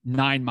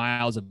 9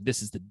 miles of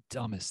this is the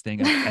dumbest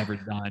thing I've ever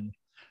done.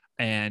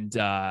 And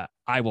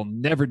I will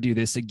never do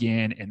this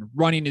again. And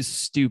running is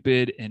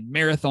stupid and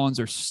marathons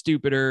are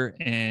stupider.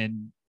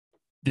 And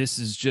this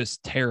is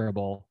just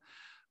terrible.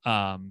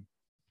 And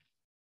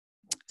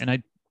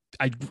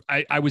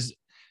I was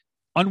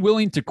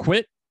unwilling to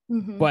quit,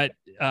 but,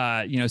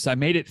 so I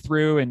made it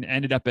through and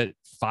ended up at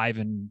 5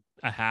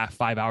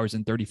 hours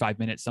and 35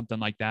 minutes, something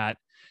like that.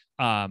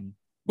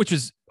 Which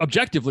was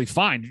objectively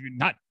fine.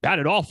 Not bad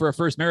at all for a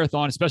first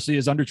marathon, especially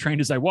as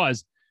undertrained as I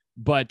was,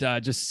 but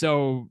just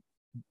so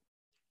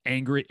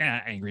angry,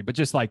 but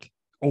just like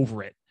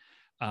over it.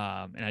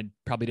 And I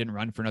probably didn't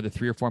run for another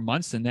 3 or 4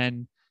 months. And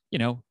then,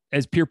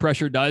 as peer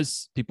pressure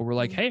does, people were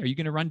like, hey, are you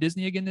going to run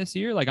Disney again this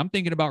year? Like, I'm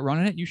thinking about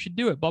running it. You should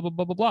do it, blah, blah,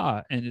 blah, blah,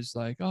 blah. And it's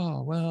like,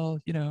 oh, well,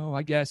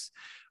 I guess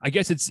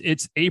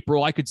it's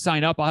April. I could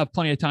sign up. I'll have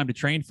plenty of time to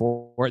train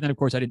for it. And then of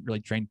course I didn't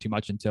really train too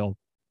much until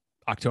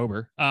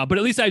October. But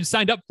at least I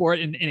signed up for it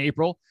in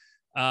April,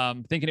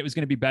 thinking it was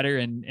going to be better.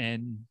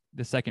 And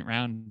the second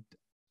round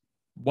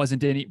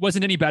wasn't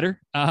any better.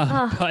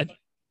 But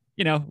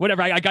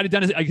whatever, I got it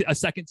done a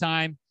second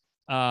time.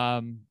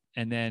 And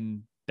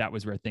then that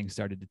was where things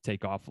started to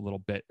take off a little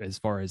bit as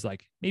far as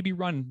like maybe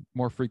run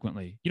more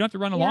frequently. You don't have to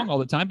run along all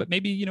the time, but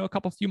maybe,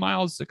 a few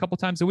miles, a couple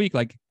times a week,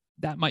 like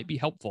that might be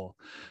helpful.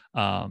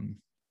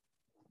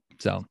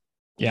 So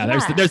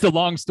there's the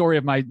long story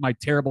of my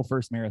terrible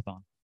first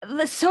marathon.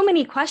 There's so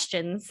many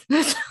questions.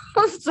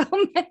 so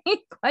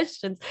many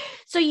questions.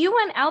 So you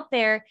went out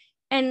there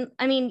and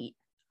I mean,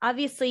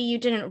 obviously you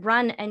didn't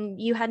run and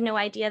you had no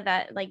idea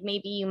that like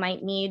maybe you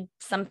might need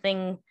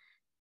something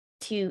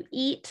to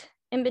eat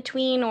in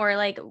between, or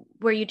like,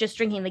 were you just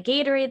drinking the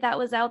Gatorade that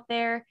was out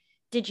there?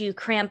 Did you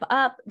cramp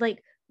up?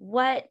 Like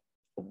what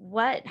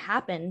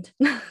happened?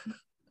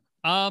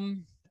 Those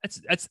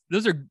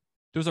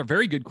are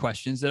very good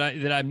questions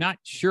that I'm not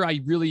sure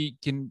I really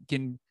can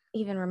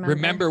even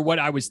remember what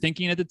I was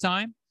thinking at the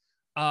time.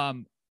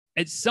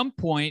 At some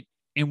point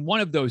in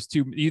one of those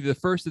two, either the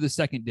first or the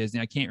second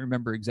Disney, I can't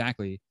remember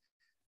exactly,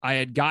 I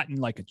had gotten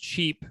like a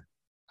cheap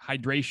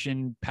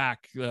hydration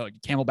pack,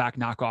 Camelback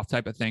knockoff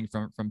type of thing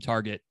from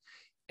Target,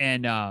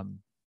 and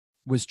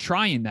was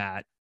trying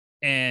that.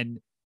 And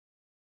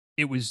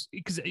it was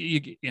because,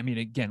 I mean,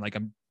 again, like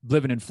I'm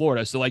living in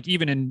Florida. So like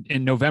even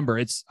in November,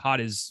 it's hot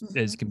as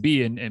can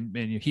be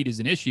and heat is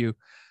an issue.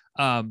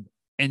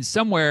 And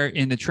somewhere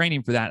in the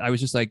training for that, I was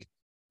just like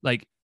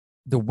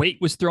the weight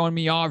was throwing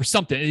me off or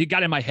something. It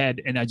got in my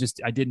head and I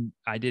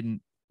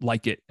didn't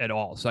like it at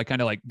all. So I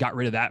kind of like got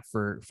rid of that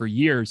for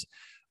years.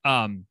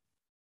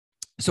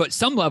 So at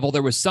some level,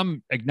 there was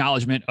some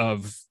acknowledgement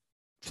of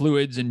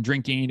fluids and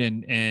drinking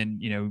and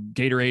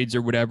Gatorades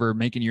or whatever,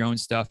 making your own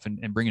stuff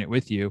and bringing it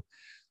with you.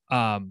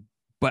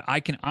 But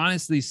I can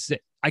honestly say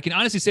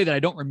that I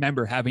don't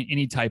remember having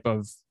any type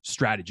of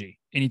strategy,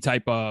 any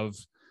type of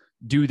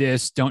do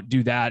this, don't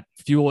do that,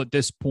 fuel at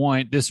this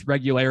point, this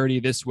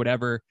regularity, this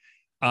whatever.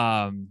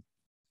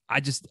 I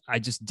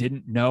just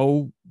didn't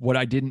know what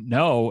I didn't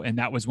know. And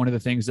that was one of the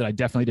things that I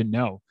definitely didn't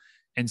know.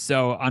 And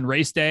so on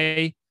race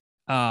day,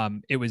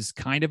 it was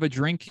kind of a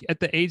drink at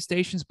the aid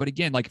stations. But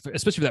again, like,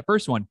 especially for that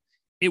first one,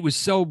 it was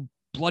so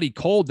bloody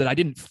cold that I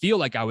didn't feel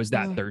like I was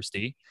that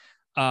thirsty.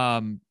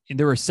 And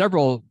there were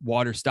several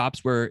water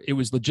stops where it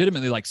was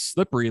legitimately like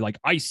slippery, like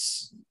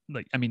ice,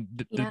 like, I mean,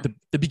 Yeah.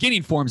 the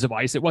beginning forms of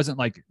ice, it wasn't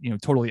like,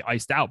 totally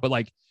iced out, but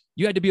like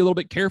you had to be a little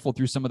bit careful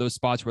through some of those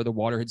spots where the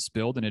water had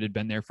spilled and it had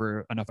been there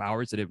for enough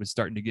hours that it was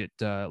starting to get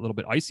a little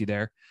bit icy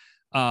there.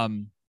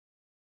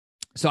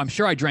 So I'm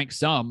sure I drank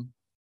some,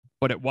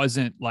 but it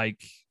wasn't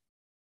like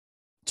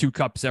 2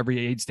 cups every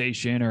aid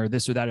station or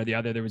this or that or the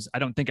other. I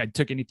don't think I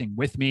took anything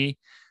with me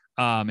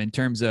in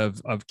terms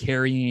of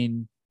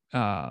carrying,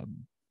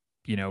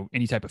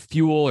 any type of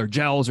fuel or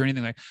gels or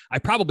anything like. I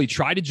probably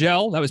tried a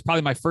gel. That was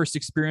probably my first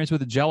experience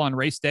with a gel on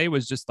race day,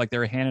 was just like they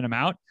were handing them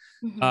out.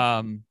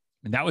 Mm-hmm.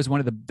 And that was one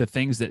of the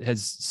things that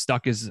has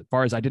stuck as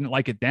far as I didn't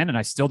like it then. And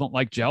I still don't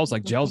like gels.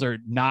 Like gels are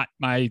not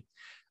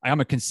I'm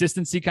a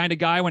consistency kind of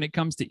guy when it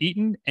comes to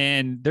eating,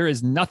 and there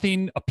is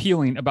nothing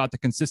appealing about the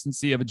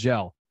consistency of a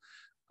gel.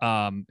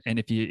 And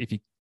if you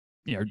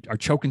are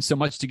choking so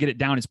much to get it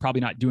down, it's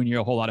probably not doing you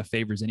a whole lot of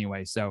favors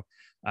anyway. So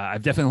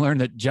I've definitely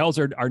learned that gels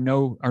are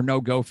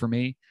no go for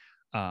me.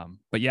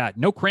 But yeah,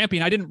 no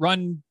cramping. I didn't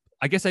run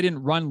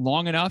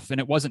long enough, and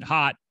it wasn't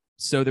hot,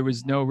 so there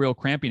was no real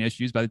cramping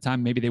issues. By the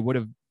time maybe they would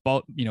have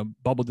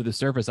bubbled to the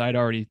surface, I had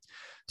already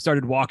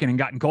started walking and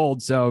gotten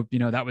cold. So,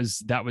 that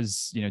was,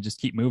 just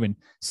keep moving,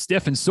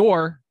 stiff and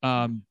sore.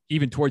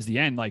 Even towards the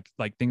end, like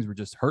things were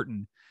just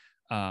hurting.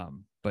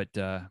 But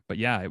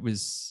yeah, it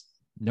was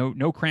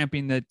no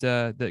cramping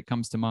that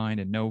comes to mind,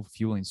 and no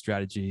fueling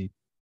strategy,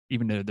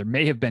 even though there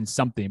may have been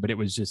something, but it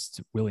was just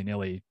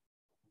willy-nilly,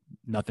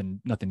 nothing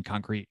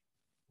concrete.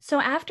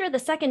 So after the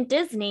second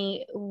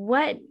Disney,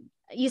 what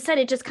you said,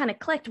 it just kind of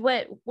clicked.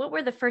 What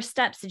were the first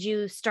steps? Did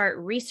you start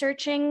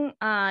researching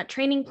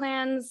training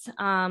plans?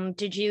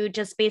 Did you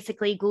just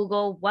basically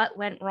Google what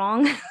went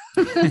wrong?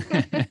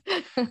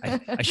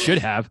 I should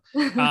have.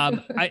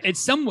 It's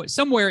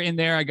somewhere in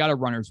there. I got a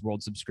Runner's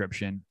World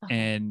subscription,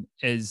 and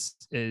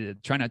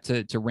try not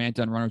to rant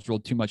on Runner's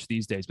World too much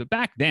these days. But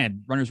back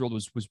then, Runner's World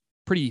was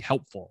pretty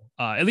helpful,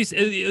 at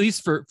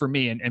least for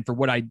me and for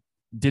what I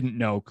didn't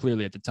know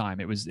clearly at the time.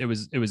 It was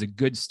a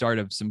good start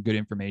of some good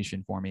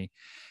information for me.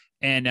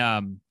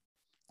 And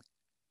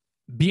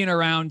being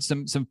around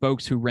some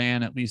folks who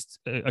ran at least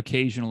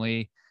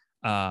occasionally,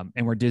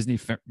 and were Disney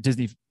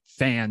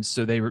fans,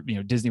 so they were,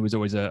 Disney was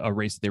always a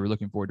race that they were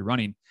looking forward to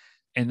running,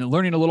 and then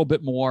learning a little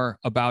bit more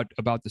about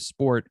the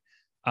sport.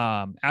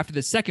 After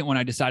the second one,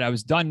 I decided I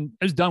was done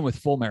with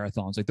full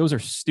marathons. Like, those are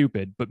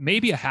stupid, but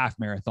maybe a half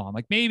marathon,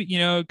 like maybe,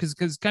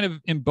 because kind of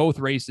in both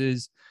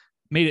races,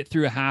 made it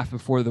through a half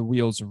before the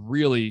wheels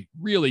really,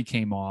 really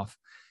came off.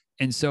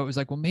 And so it was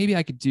like, well, maybe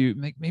I could do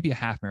maybe a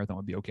half marathon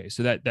would be okay.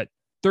 So that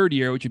third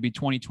year, which would be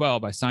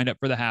 2012, I signed up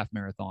for the half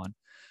marathon.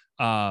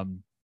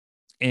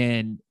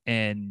 And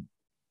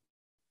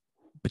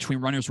between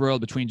Runner's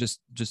World, between just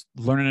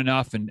learning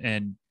enough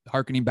and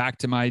hearkening back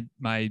to my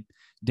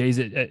days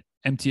at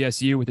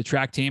MTSU with the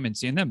track team and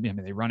seeing them,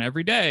 they run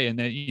every day, and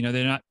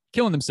they're not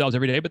killing themselves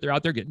every day, but they're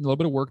out there getting a little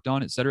bit of work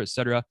done, et cetera, et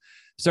cetera.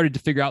 Started to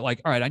figure out, like,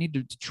 all right, I need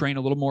to train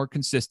a little more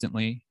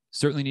consistently.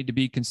 Certainly need to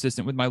be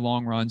consistent with my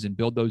long runs and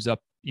build those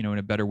up, in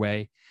a better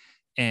way.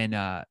 And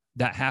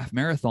that half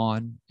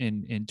marathon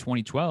in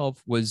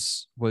 2012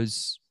 was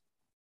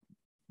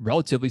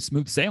relatively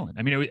smooth sailing.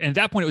 I mean, at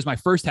that point, it was my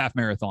first half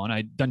marathon.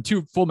 I'd done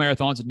 2 full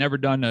marathons, had never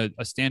done a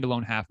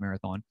standalone half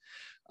marathon.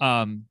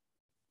 But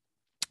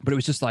it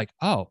was just like,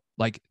 oh,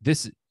 like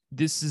this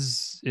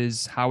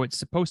is how it's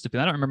supposed to be.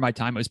 I don't remember my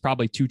time. It was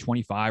probably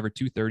 2:25 or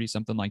 2:30,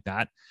 something like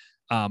that.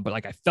 But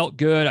like, I felt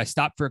good. I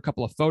stopped for a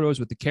couple of photos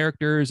with the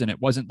characters, and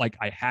it wasn't like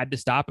I had to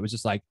stop. It was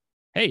just like,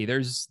 hey,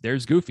 there's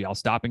Goofy. I'll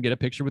stop and get a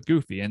picture with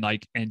Goofy, and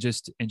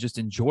just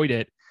enjoyed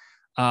it.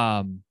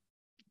 And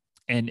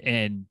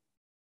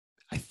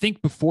I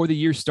think before the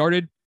year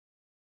started,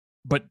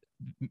 but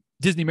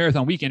Disney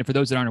Marathon Weekend, for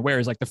those that aren't aware,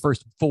 is like the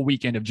first full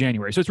weekend of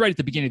January. So it's right at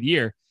the beginning of the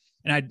year.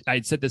 And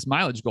I'd set this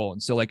mileage goal.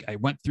 And so, like, I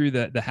went through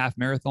the half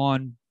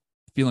marathon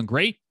feeling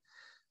great.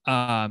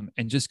 And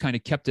just kind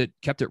of kept it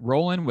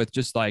rolling with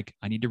just like,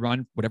 I need to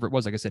run whatever it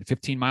was, like I said,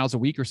 15 miles a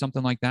week or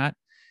something like that.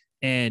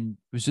 And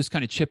was just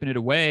kind of chipping it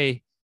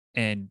away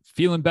and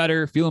feeling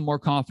better, feeling more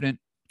confident,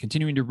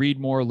 continuing to read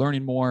more,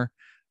 learning more.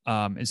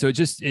 And so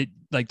it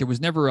like, there was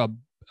never a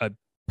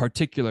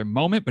particular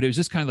moment, but it was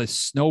just kind of this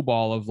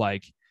snowball of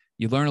like,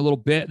 you learn a little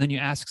bit and then you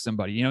ask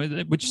somebody,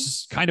 which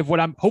is kind of what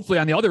I'm hopefully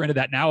on the other end of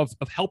that now, of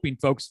helping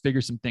folks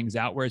figure some things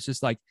out, where it's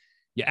just like,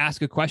 you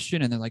ask a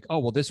question and they're like, oh,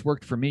 well, this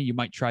worked for me. You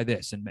might try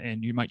this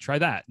and you might try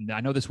that. And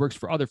I know this works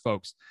for other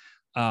folks.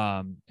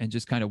 And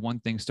just kind of one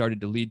thing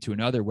started to lead to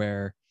another,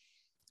 where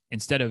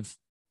instead of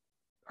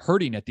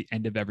hurting at the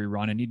end of every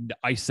run and needing to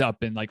ice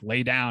up and like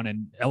lay down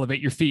and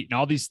elevate your feet and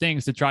all these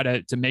things to try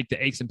to make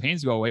the aches and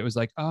pains go away, it was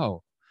like,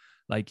 oh,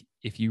 like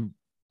if you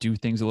do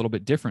things a little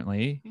bit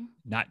differently,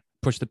 not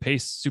push the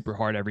pace super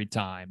hard every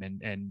time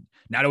and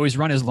not always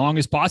run as long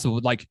as possible,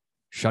 like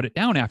shut it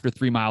down after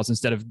 3 miles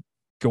instead of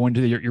going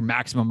to your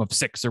maximum of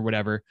 6 or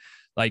whatever.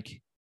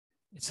 Like,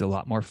 it's a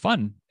lot more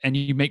fun and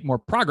you make more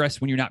progress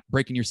when you're not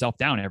breaking yourself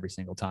down every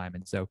single time.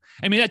 And so,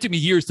 I mean, that took me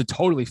years to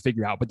totally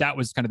figure out, but that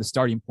was kind of the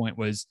starting point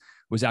was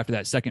after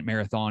that second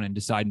marathon and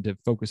deciding to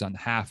focus on the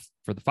half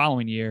for the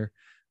following year.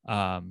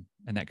 And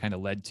that kind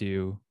of led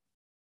to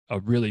a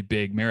really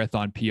big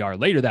marathon PR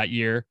later that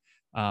year.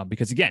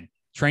 Because again,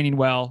 training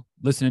well,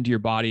 listening to your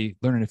body,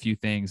 learning a few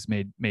things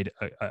made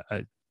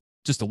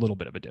just a little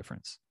bit of a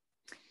difference.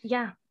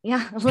 Yeah,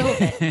 a little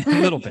bit, a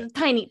little bit,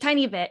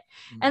 tiny bit.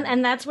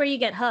 And that's where you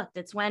get hooked.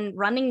 It's when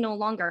running no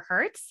longer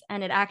hurts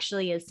and it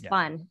actually is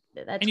fun.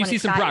 And you see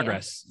some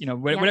progress,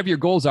 whatever your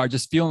goals are,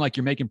 just feeling like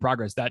you're making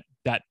progress, that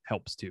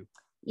helps too.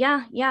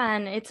 Yeah.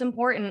 And it's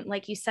important,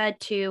 like you said,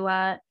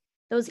 to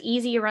those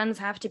easy runs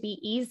have to be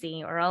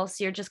easy, or else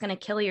you're just going to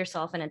kill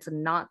yourself and it's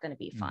not going to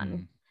be fun.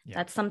 Mm-hmm. Yeah.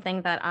 That's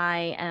something that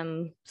I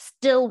am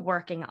still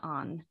working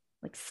on.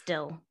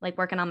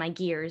 Working on my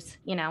gears,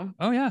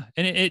 Oh yeah.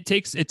 And it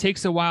takes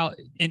a while.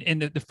 And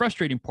the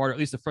frustrating part, or at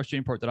least the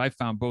frustrating part that I've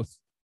found both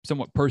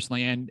somewhat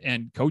personally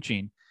and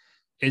coaching,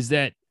 is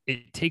that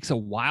it takes a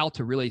while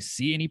to really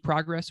see any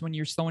progress when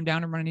you're slowing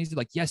down and running easy.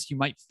 Like, yes, you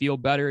might feel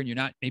better and you're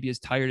not maybe as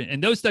tired.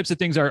 And those types of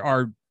things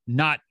are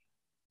not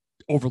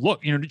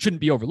overlooked, it shouldn't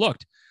be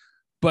overlooked.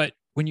 But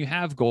when you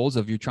have goals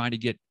of you're trying to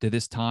get to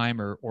this time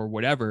or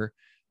whatever,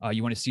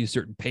 you want to see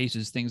certain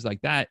paces, things like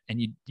that, and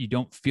you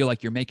don't feel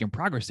like you're making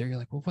progress there. You're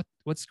like, well,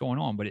 what's going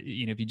on? But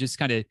if you just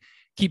kind of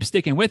keep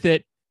sticking with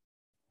it,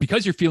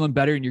 because you're feeling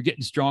better and you're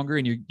getting stronger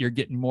and you're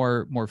getting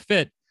more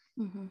fit,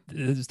 mm-hmm.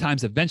 those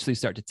times eventually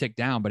start to tick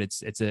down. But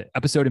it's an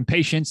episode in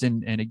patience,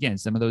 and again,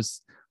 some of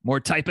those more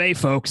type A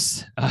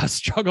folks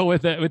struggle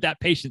with that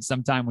patience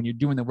sometime when you're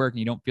doing the work and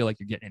you don't feel like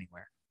you're getting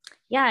anywhere.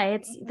 Yeah,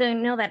 it's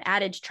that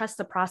adage, trust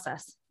the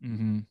process.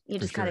 Mm-hmm, you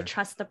just got to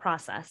trust the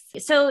process.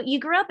 So you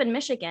grew up in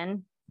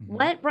Michigan. Mm-hmm.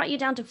 What brought you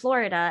down to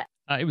Florida?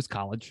 It was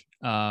college.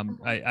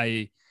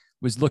 I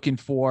was looking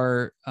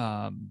for,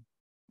 I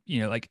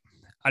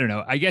don't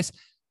know, I guess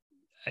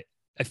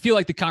I feel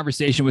like the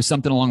conversation was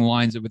something along the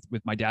lines of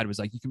with my dad was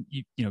like,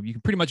 you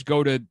can pretty much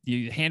go to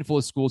the handful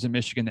of schools in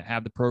Michigan that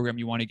have the program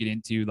you want to get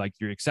into. Like,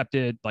 you're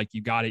accepted, like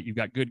you got it, you've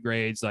got good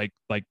grades, like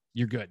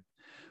you're good.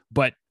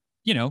 But,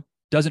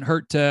 doesn't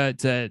hurt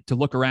to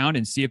look around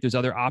and see if there's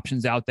other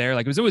options out there.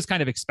 Like, it was always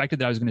kind of expected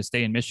that I was going to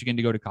stay in Michigan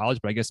to go to college,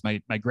 but I guess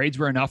my grades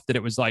were enough that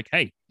it was like,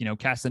 hey,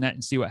 cast the net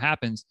and see what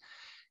happens.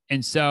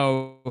 And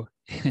so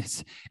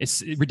it's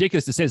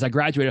ridiculous to say, as I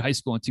graduated high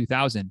school in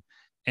 2000,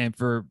 and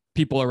for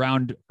people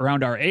around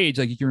our age,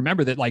 like, you can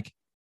remember that, like,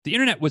 the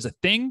internet was a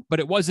thing,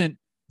 but it wasn't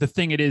the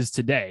thing it is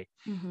today.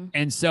 Mm-hmm.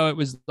 And so it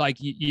was like,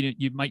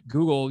 you might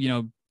Google,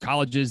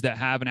 colleges that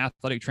have an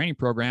athletic training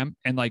program.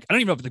 And like, I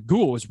don't even know if the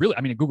Google was really,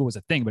 Google was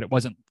a thing, but it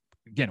wasn't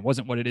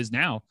what it is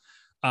now.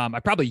 I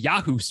probably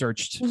Yahoo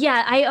searched.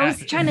 Yeah. I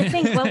was trying to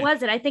think, what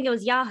was it? I think it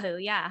was Yahoo.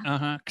 Yeah.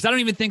 Cause I don't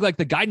even think like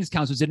the guidance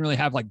counselors didn't really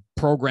have like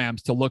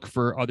programs to look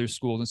for other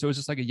schools. And so it was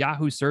just like a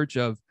Yahoo search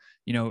of,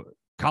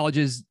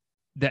 colleges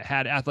that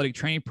had athletic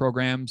training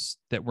programs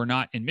that were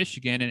not in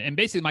Michigan. And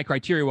basically my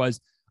criteria was,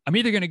 I'm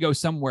either going to go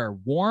somewhere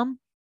warm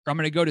or I'm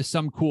going to go to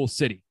some cool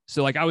city.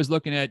 So like, I was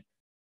looking at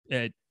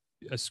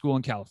a school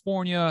in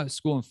California, a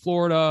school in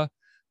Florida,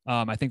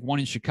 I think one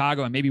in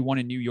Chicago, and maybe one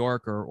in New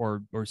York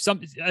or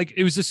something. Like,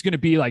 it was just going to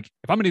be like,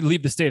 if I'm going to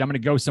leave the state, I'm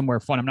going to go somewhere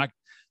fun. I'm not,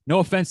 no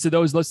offense to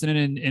those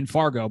listening in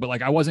Fargo, but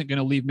like, I wasn't going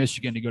to leave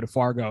Michigan to go to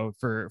Fargo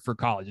for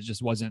college. It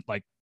just wasn't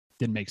like,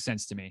 didn't make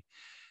sense to me.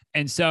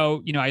 And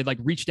so, I like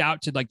reached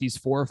out to like these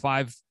 4 or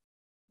 5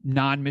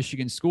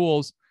 non-Michigan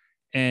schools,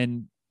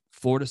 and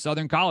Florida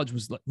Southern College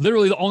was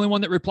literally the only one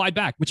that replied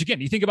back, which,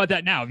 again, you think about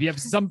that now, if you have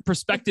some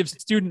prospective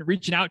student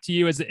reaching out to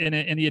you as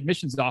in the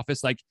admissions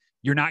office, like,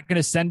 you're not going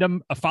to send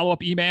them a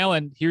follow-up email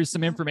and here's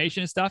some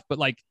information and stuff. But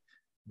like,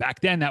 back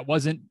then that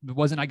wasn't,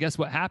 I guess,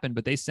 what happened,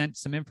 but they sent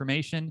some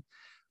information.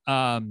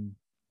 And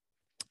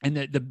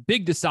the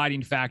big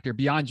deciding factor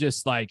beyond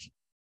just like,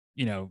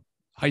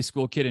 high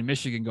school kid in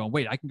Michigan going,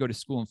 wait, I can go to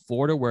school in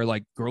Florida where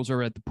like girls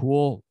are at the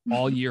pool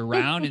all year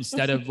round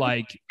instead of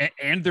like,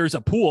 and there's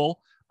a pool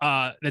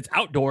that's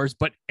outdoors,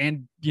 but,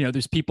 and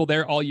there's people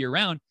there all year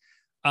round.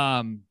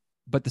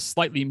 But the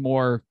slightly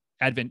more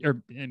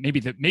or maybe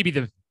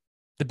the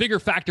bigger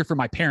factor for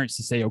my parents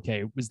to say,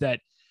 okay, was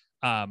that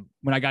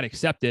when I got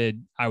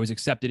accepted, I was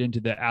accepted into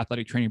the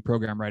athletic training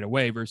program right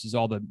away versus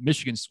all the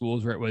Michigan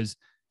schools where it was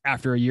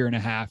after a year and a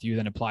half, you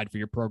then applied for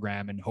your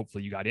program and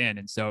hopefully you got in.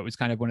 And so it was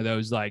kind of one of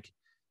those, like,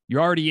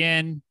 you're already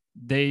in,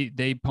 they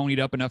ponied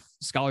up enough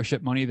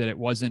scholarship money that it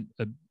wasn't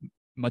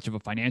much of a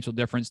financial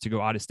difference to go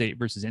out of state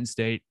versus in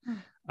state.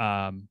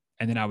 And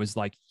then I was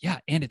like, yeah,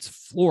 and it's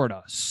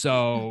Florida.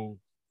 So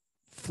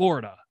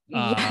Florida.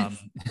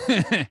 Yes.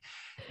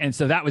 And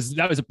so that was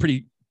a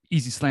pretty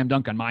easy slam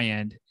dunk on my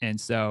end. And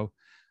so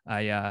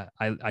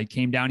I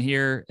came down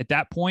here at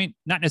that point,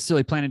 not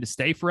necessarily planning to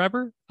stay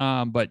forever,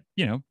 but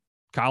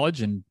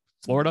college and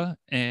Florida,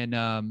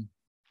 and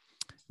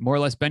more or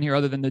less been here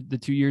other than the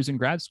 2 years in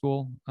grad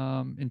school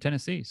in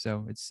Tennessee.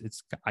 So it's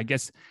I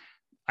guess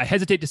I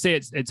hesitate to say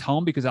it's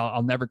home because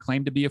I'll never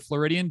claim to be a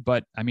Floridian,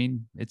 but I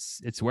mean,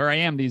 it's where I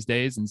am these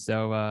days. And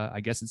so I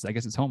guess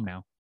it's home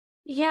now.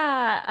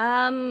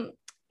 Yeah.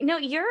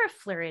 You're a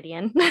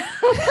Floridian.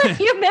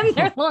 You've been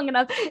there long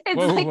enough. It's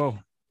whoa.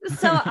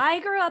 So I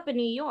grew up in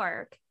New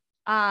York.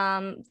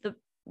 The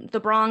the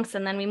Bronx,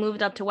 and then we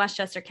moved up to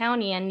Westchester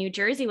County, and New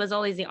Jersey was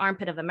always the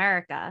armpit of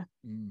America.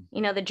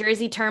 The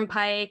Jersey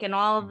Turnpike and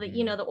all of the,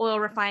 the oil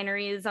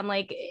refineries. I'm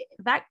like,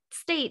 that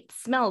state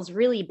smells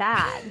really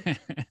bad,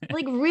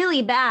 like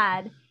really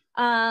bad.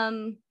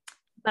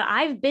 But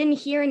I've been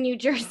here in New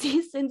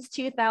Jersey since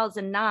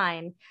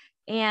 2009.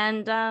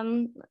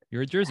 And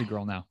you're a Jersey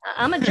girl now.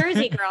 I'm a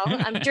Jersey girl.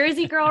 I'm a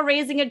Jersey girl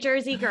raising a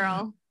Jersey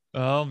girl.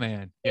 Oh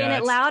man. Yeah,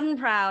 saying it loud and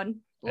proud.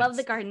 Love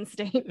the Garden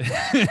State.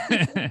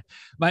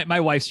 my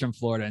wife's from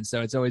Florida, and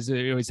so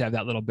we always have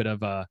that little bit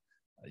of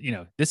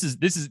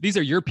these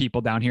are your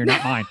people down here,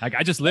 not mine. Like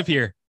I just live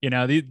here,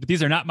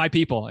 these are not my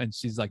people. And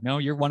she's like, no,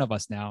 you're one of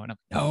us now. And I'm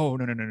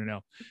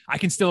no. I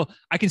can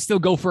still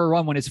go for a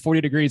run when it's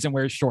 40 degrees and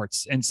wear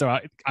shorts. And so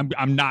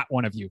I'm not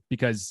one of you,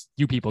 because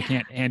you people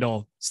can't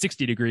handle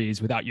 60 degrees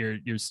without your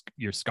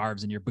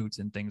scarves and your boots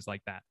and things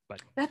like that.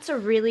 But that's a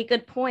really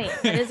good point.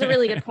 That is a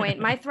really good point.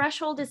 My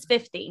threshold is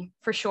 50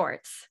 for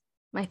shorts.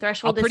 My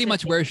threshold. I'll pretty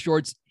much wear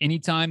shorts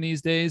anytime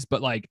these days,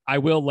 but like I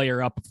will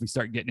layer up if we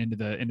start getting into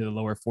the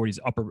lower 40s,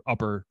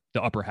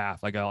 the upper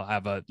half. Like I'll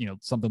have a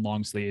something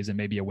long sleeves and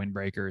maybe a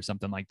windbreaker or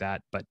something like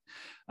that. But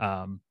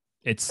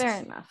it's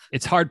fair enough.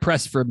 It's hard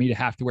pressed for me to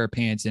have to wear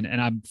pants, and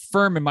I'm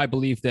firm in my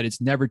belief that it's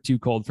never too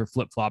cold for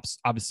flip flops.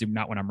 Obviously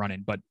not when I'm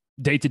running, but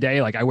day to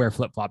day, like I wear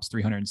flip flops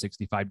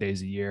 365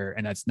 days a year,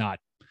 and that's not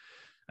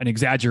an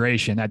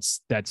exaggeration.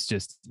 That's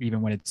just,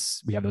 even when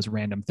we have those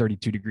random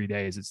 32-degree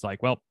days, it's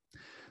like, well.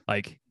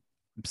 Like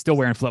I'm still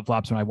wearing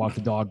flip-flops when I walk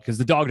the dog, because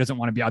the dog doesn't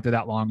want to be out there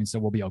that long. And so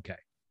we'll be okay.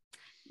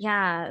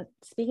 Yeah.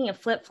 Speaking of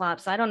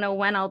flip-flops, I don't know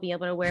when I'll be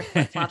able to wear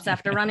flip-flops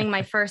after running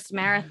my first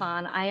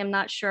marathon. I am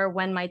not sure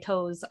when my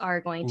toes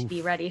are going to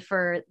be ready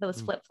for those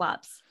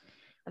flip-flops.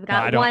 I've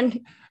got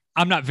one.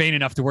 I'm not vain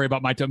enough to worry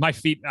about my toe. My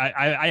feet.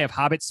 I have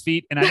hobbit's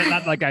feet, and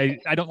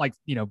I don't like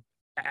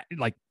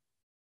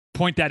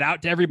point that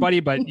out to everybody,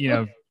 but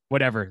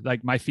whatever,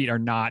 like my feet are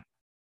not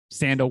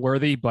sandal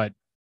worthy, but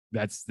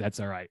that's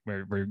all right.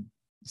 We're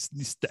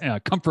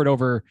comfort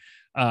over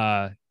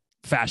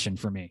fashion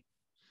for me.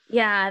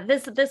 Yeah,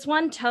 this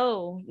one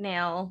toe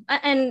nail,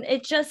 and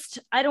it just,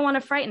 I don't want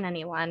to frighten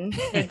anyone.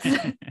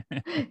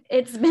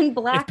 It's been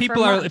black.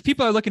 If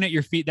people are looking at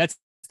your feet, that's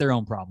their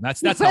own problem.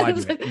 That's how I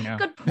do it.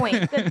 Good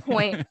point.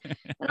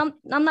 And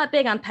I'm not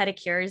big on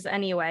pedicures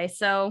anyway,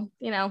 so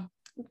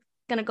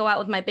gonna go out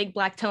with my big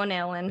black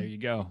toenail, and there you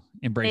go.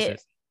 Embrace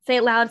it. Say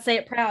it loud, say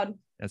it proud.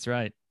 That's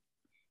right.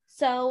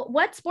 So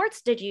what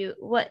sports did you,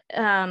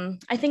 I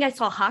think I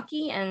saw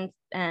hockey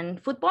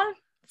and football,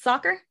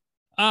 soccer.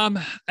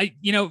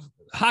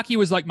 Hockey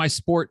was like my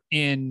sport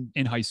in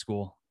high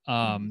school.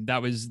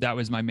 That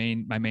was my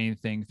main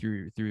thing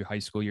through high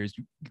school years.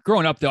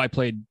 Growing up though, I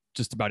played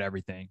just about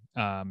everything.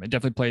 I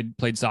definitely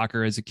played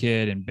soccer as a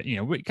kid,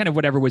 and kind of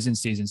whatever was in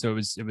season. So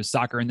it was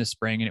soccer in the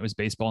spring, and it was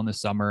baseball in the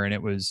summer, and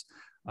it was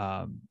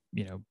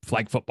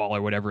flag football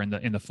or whatever in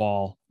the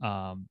fall.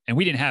 And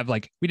we didn't have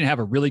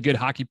a really good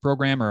hockey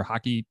program or a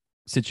hockey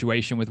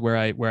situation with where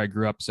I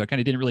grew up. So I kind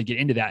of didn't really get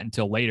into that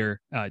until later,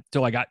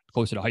 till I got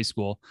closer to high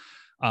school,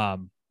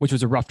 which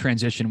was a rough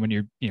transition when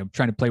you're,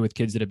 trying to play with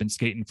kids that have been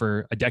skating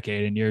for a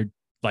decade, and you're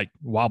like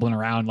wobbling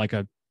around like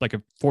a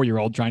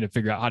 4-year-old trying to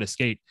figure out how to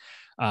skate.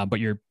 But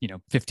you're,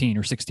 15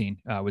 or 16,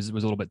 was a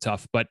little bit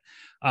tough, but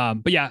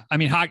yeah, I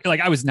mean, hockey,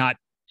 like I was not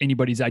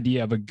anybody's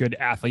idea of a good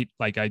athlete.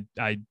 Like I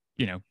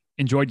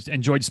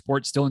enjoyed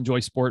sports, still enjoy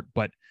sport,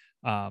 but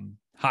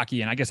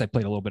hockey, and I guess I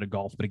played a little bit of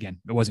golf, but again,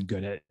 I wasn't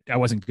good at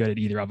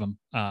either of them.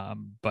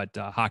 But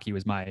hockey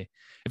was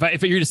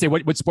if you were to say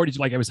what sport did you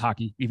like, it was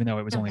hockey, even though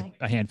it was only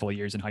a handful of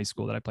years in high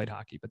school that I played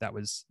hockey. But that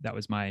was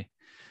my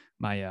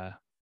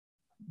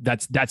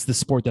that's the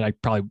sport that I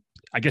probably,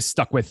 I guess,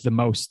 stuck with the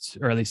most,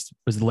 or at least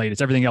was the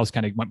latest. Everything else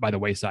kind of went by the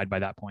wayside by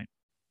that point.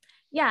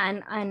 Yeah,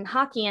 and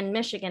hockey in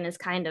Michigan is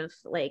kind of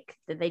like,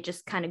 they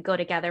just kind of go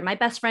together. My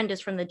best friend is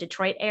from the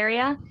Detroit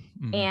area,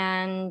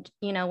 and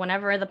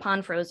whenever the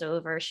pond froze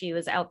over, she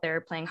was out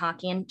there playing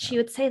hockey, and she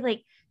would say,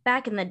 like,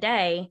 back in the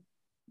day,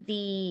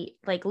 the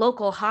like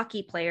local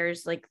hockey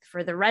players, like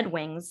for the Red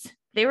Wings,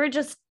 they were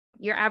just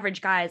your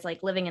average guys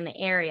like living in the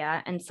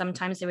area, and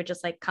sometimes they would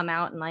just like come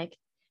out and like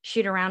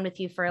shoot around with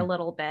you for a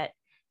little bit.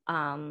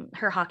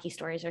 Her hockey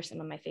stories are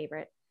some of my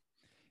favorite.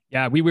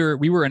 Yeah, we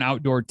were an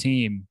outdoor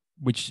team,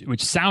 which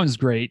sounds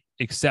great,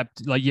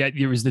 except like, yeah,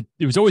 it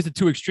was always the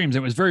two extremes.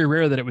 It was very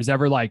rare that it was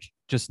ever like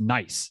just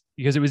nice,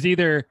 because it was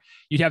either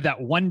you'd have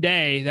that one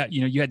day that,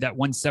 you had that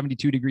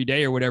 172-degree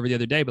day or whatever the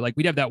other day, but like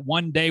we'd have that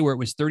one day where it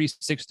was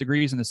 36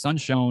 degrees and the sun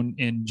shone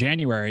in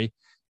January,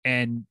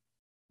 and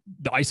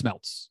the ice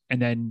melts,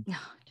 and then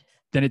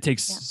it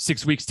takes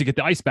 6 weeks to get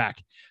the ice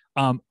back.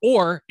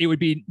 Or it would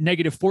be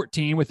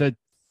 -14 with a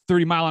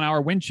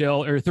 30-mile-an-hour wind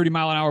chill, or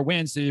 30-mile-an-hour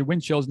wind. So your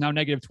wind chill is now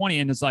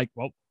 -20. And it's like,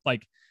 well,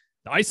 like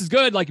the ice is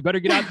good. Like you better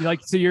get out.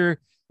 Like, so you're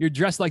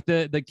dressed like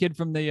the kid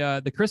from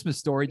the Christmas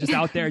Story, just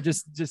out there,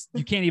 just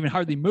you can't even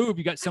hardly move.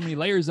 You got so many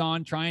layers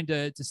on trying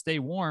to stay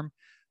warm.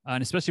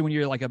 And especially when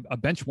you're like a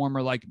bench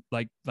warmer, like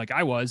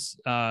I was,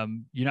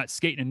 you're not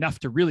skating enough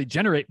to really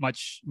generate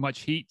much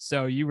heat.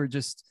 So you were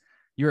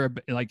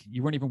like,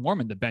 you weren't even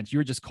warming the bench. You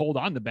were just cold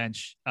on the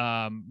bench,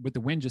 with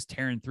the wind just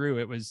tearing through.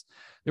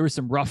 There were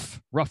some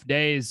rough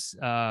days,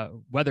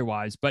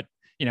 weather-wise, but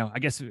I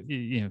guess,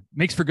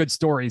 makes for good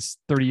stories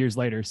 30 years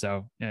later.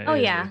 So oh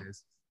yeah.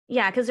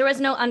 Yeah, because there was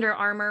no Under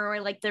Armour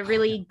or like the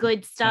really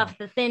good stuff,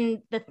 No.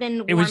 the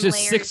thin. It was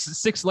just layers.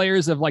 six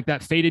layers of like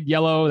that faded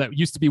yellow that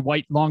used to be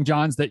white long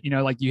johns that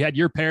like you had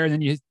your pair and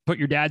then you put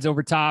your dad's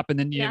over top, and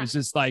then it was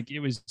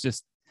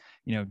just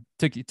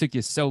took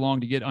you so long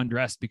to get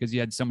undressed because you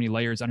had so many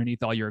layers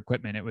underneath all your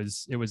equipment. It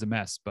was a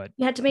mess, but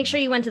you had to make sure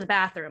you went to the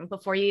bathroom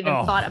before you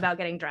even thought about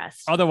getting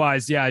dressed.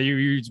 Otherwise, yeah,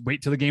 you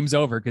wait till the game's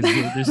over because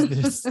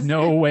there's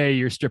no way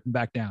you're stripping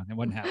back down. It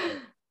wouldn't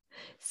happen.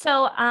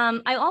 So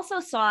I also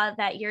saw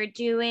that you're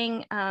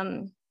doing,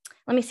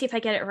 let me see if I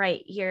get it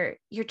right. You're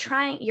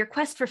trying your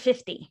quest for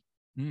 50.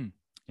 Yes.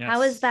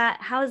 How is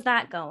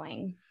that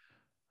going?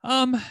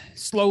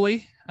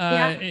 Slowly.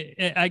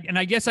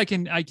 I guess I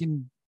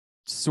can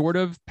sort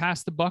of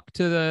pass the buck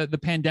to the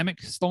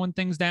pandemic slowing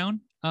things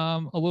down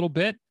a little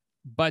bit.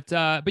 But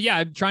yeah,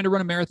 I'm trying to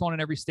run a marathon in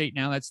every state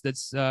now.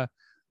 That's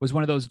was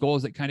one of those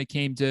goals that kind of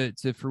came to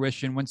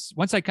fruition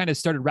once I kind of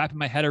started wrapping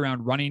my head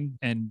around running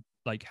and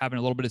like having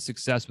a little bit of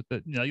success with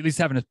at least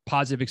having a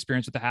positive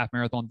experience with the half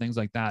marathon, things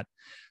like that.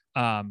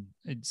 I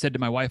said to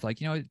my wife, like,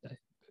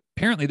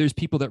 apparently there's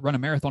people that run a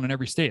marathon in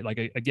every state. Like,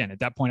 again, at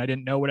that point I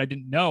didn't know what I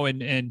didn't know.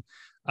 And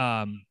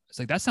it's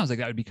like, that sounds like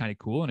that would be kind of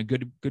cool and a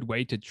good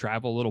way to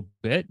travel a little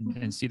bit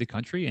and see the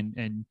country.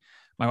 And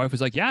my wife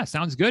was like, yeah,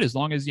 sounds good. As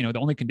long as, the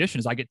only condition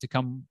is I get to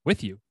come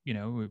with you,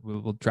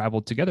 we'll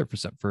travel together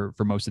for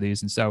most of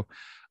these. And so,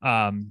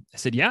 I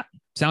said, yeah,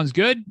 sounds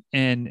good.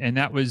 And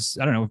that was,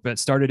 I don't know if that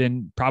started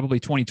in probably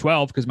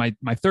 2012, because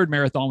my third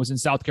marathon was in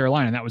South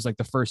Carolina. And that was like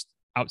the first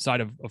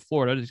outside of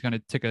Florida, just kind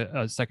of tick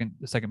a second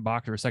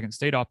box or a second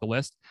state off the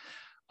list.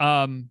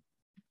 And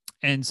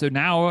so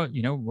now,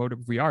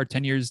 whatever we are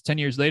 10 years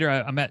later,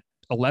 I'm at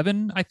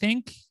 11, I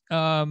think.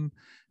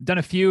 Done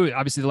a few,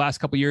 obviously the last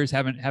couple of years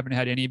haven't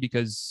had any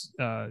because,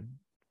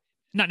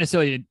 not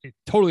necessarily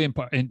totally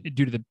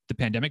due to the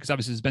pandemic, because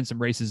obviously there's been some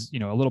races,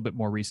 a little bit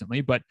more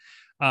recently, but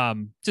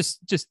just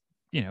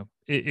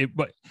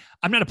but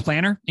I'm not a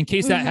planner in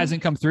case that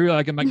hasn't come through.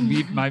 Like, it might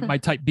be my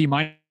type B-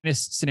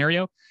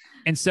 scenario.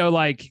 And so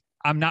like,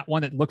 I'm not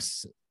one that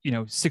looks,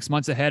 6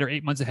 months ahead or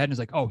 8 months ahead and is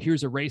like, oh,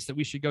 here's a race that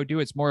we should go do.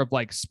 It's more of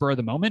like spur of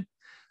the moment.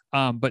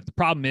 But the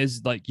problem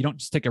is, like, you don't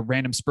just take a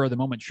random spur of the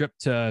moment trip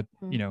to,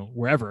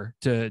 wherever,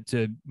 to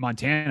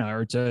Montana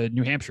or to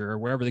New Hampshire or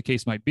wherever the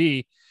case might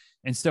be.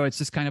 And so it's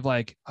just kind of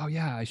like, oh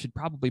yeah, I should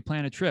probably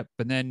plan a trip.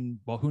 But then,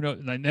 well, who knows?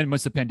 And then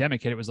once the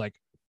pandemic hit, it was like,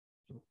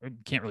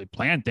 can't really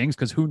plan things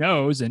because who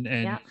knows?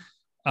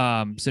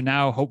 So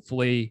now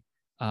hopefully,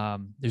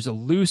 there's a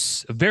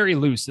very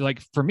loose,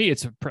 like for me,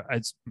 it's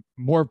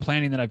more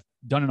planning than I've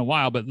done in a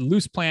while, but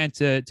loose plan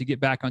to get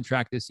back on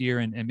track this year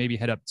and maybe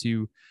head up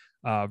to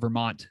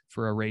Vermont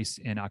for a race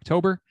in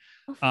October.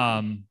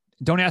 Don't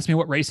ask me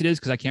what race it is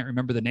because I can't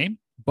remember the name,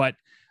 but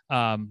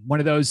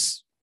one of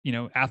those,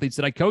 athletes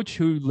that I coach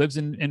who lives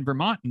in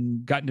Vermont,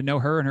 and gotten to know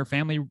her and her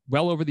family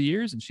well over the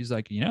years. And she's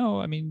like,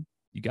 I mean,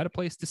 you got a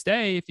place to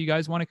stay if you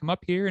guys want to come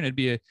up here, and it'd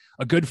be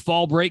a good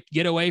fall break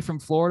getaway from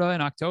Florida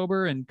in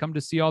October and come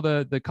to see all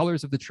the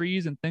colors of the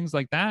trees and things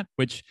like that,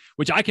 which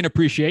I can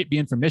appreciate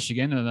being from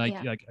Michigan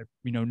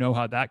and know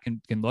how that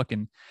can look.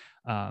 And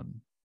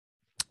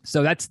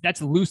so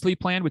that's loosely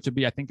planned, which would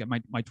be, I think, at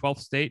my 12th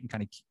state, and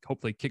kind of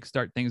hopefully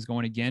kickstart things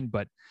going again.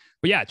 But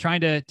yeah,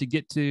 trying to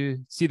get to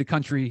see the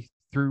country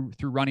through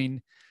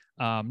running.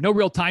 No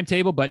real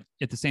timetable, but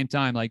at the same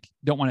time, like,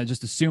 don't want to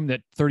just assume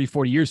that 30,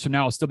 40 years from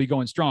now I'll still be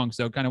going strong.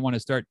 So kind of want to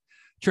start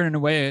churning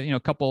away, a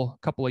couple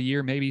a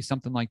year, maybe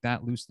something like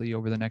that, loosely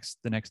over the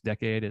next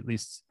decade, at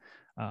least,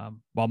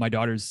 while my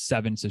daughter's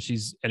 7. So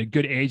she's at a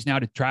good age now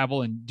to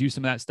travel and do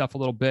some of that stuff a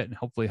little bit, and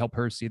hopefully help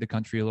her see the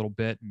country a little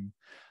bit. And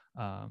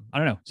I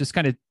don't know, just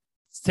kind of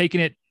taking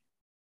it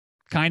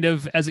kind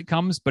of as it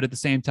comes, but at the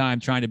same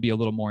time, trying to be a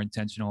little more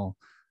intentional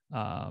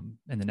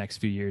in the next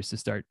few years to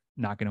start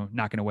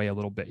knocking away a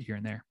little bit here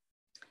and there.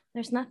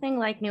 There's nothing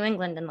like New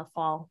England in the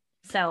fall.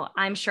 So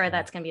I'm sure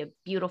that's going to be a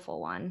beautiful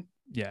one.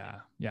 Yeah.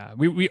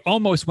 We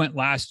almost went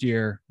last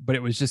year, but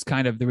it was just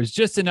kind of, there was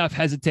just enough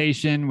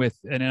hesitation with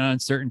an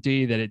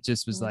uncertainty that it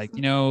just was like,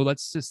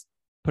 let's just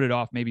put it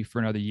off maybe for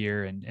another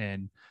year,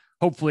 and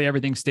hopefully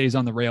everything stays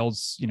on the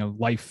rails,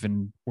 life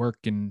and work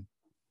and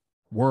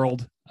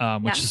world,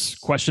 which is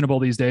questionable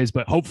these days,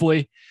 but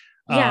hopefully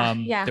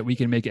that we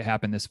can make it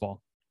happen this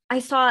fall. I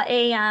saw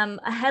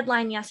a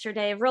headline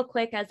yesterday, real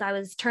quick, as I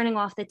was turning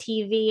off the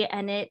TV,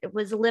 and it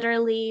was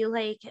literally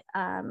like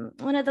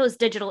one of those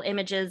digital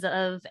images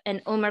of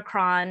an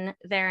Omicron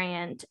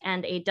variant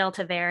and a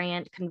Delta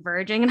variant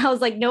converging. And I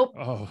was like, nope,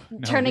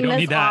 turning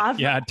this off.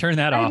 Yeah, turn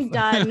that off. I'm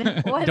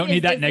done. Don't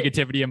need that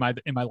negativity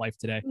in my life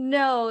today.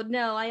 No.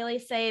 I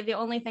always say the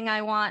only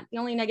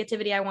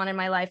negativity I want in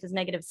my life is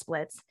negative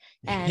splits.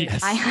 And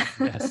yes.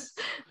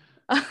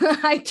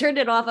 I turned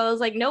it off. I was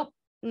like, nope,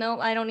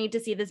 I don't need to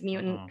see this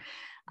mutant.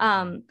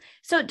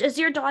 So does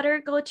your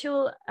daughter go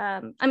to,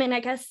 I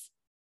guess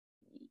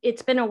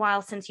it's been a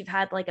while since you've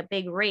had like a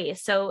big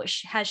race. So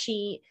has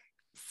she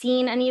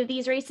seen any of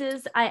these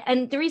races?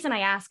 And the reason I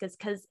ask is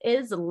because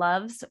Iz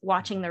loves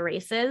watching the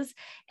races.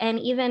 And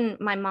even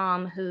my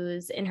mom,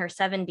 who's in her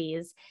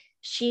 70s,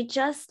 she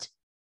just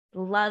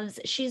loves,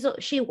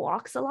 she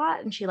walks a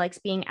lot and she likes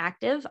being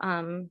active.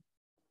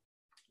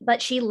 But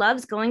she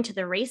loves going to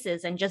the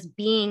races and just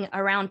being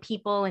around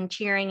people and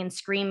cheering and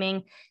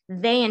screaming.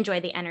 They enjoy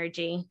the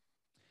energy.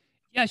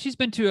 Yeah, she's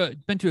been to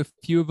a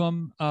few of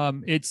them.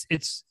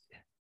 It's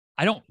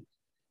I don't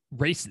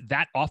race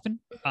that often,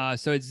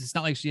 so it's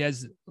not like she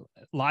has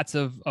lots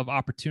of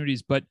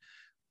opportunities. But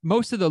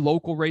most of the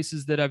local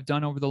races that I've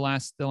done over the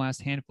last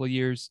handful of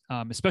years,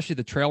 especially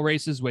the trail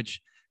races,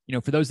 which, you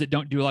know, for those that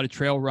don't do a lot of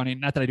trail running,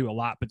 not that I do a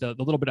lot, but the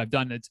little bit I've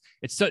done,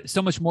 it's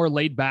so much more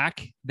laid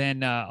back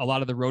than a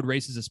lot of the road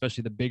races,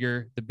 especially the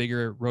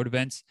bigger road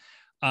events.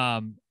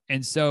 And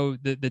so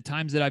the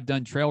times that I've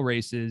done trail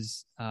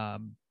races,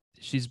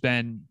 she's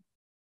been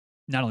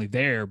not only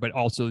there, but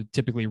also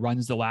typically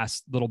runs the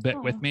last little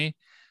bit with me,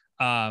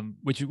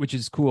 which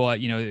is cool.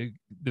 You know,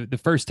 the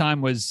first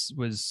time was,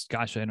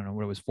 gosh, I don't know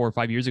what it was, 4 or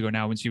 5 years ago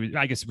now, when she was,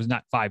 I guess it was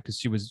not 5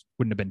 because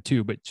wouldn't have been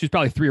 2, but she was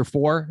probably 3 or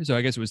 4. So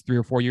I guess it was 3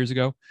 or 4 years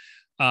ago.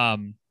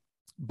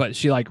 But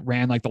she like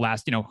ran like the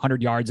last,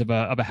 100 yards of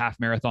a half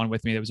marathon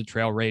with me. That was a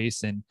trail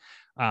race. And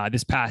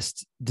this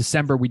past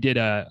December, we did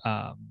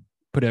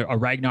put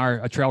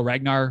a trail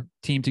Ragnar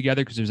team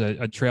together, because there's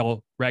a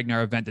trail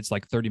Ragnar event that's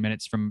like 30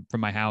 minutes from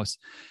my house.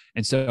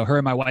 And so her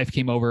and my wife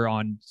came over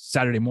on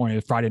Saturday morning,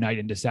 Friday night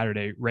into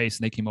Saturday race.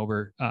 And they came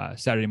over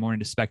Saturday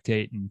morning to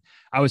spectate. And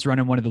I was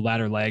running one of the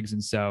latter legs.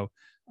 And so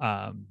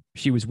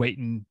she was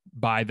waiting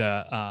by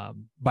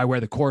where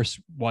the course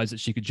was that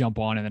she could jump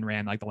on, and then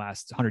ran like the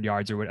last 100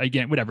 yards or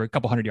whatever, a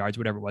couple 100 yards,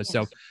 whatever it was.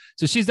 Yes.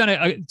 So she's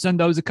done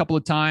those a couple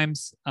of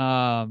times.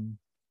 I'm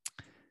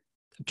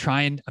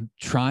trying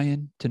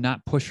to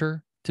not push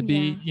her to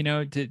be,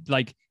 to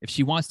like, if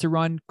she wants to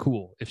run,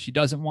 cool. If she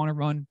doesn't want to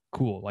run,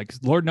 cool. Like,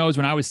 Lord knows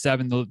when I was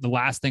 7, the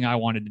last thing I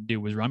wanted to do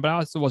was run, but I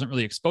also wasn't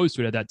really exposed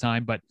to it at that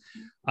time. But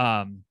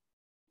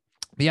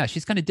yeah,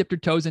 she's kind of dipped her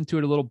toes into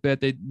it a little bit.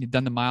 They've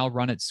done the mile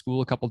run at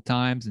school a couple of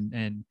times,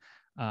 and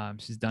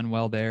she's done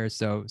well there.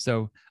 So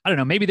I don't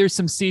know, maybe there's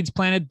some seeds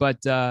planted, but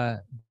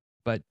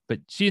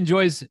she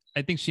enjoys,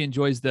 I think she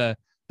enjoys the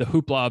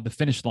hoopla of the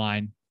finish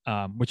line.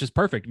 Which is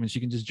perfect. I mean,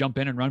 she can just jump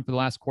in and run for the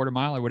last quarter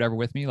mile or whatever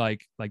with me.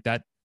 Like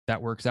that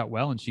works out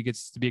well, and she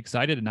gets to be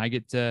excited, and I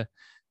get to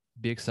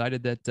be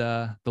excited that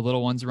the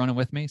little one's running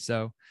with me.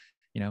 So,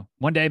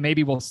 one day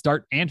maybe we'll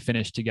start and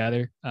finish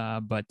together.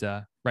 But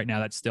right now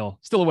that's still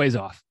a ways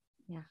off.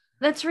 Yeah,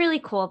 that's really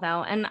cool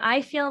though. And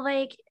I feel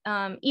like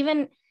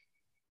even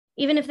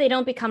if they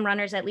don't become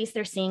runners, at least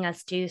they're seeing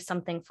us do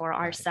something for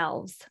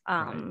ourselves.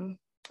 And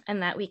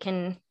that we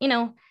can,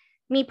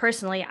 me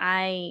personally,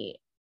 I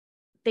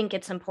think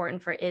it's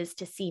important for Iz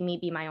to see me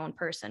be my own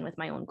person with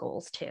my own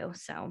goals too.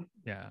 So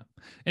yeah,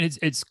 and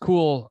it's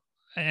cool.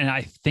 And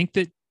I think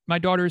that my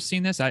daughter has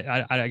seen this.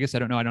 I guess I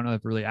don't know. I don't know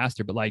if I really asked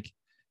her, but like,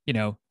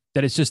 that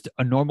it's just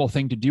a normal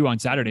thing to do on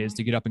Saturday is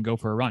to get up and go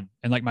for a run.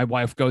 And like, my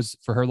wife goes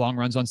for her long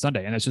runs on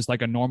Sunday, and it's just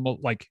like a normal,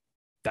 like,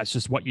 that's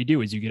just what you do,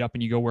 is you get up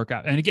and you go work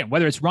out. And again,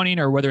 whether it's running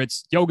or whether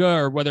it's yoga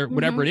or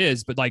whatever it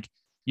is, but like,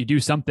 you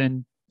do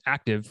something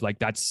active, like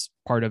that's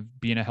part of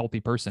being a healthy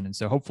person. And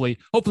so hopefully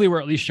we're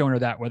at least showing her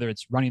that, whether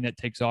it's running that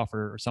takes off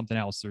or something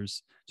else,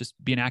 there's just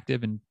being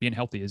active and being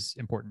healthy is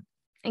important.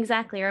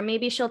 Exactly. Or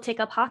maybe she'll take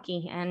up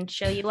hockey and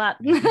show you up.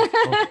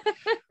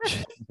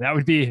 That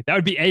would be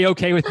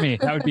A-okay with me.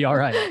 That would be all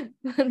right.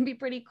 That'd be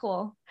pretty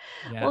cool.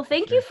 Yeah, well,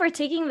 thank you for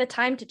taking the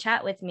time to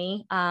chat with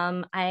me.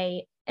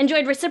 I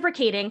enjoyed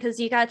reciprocating because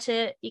you got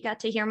to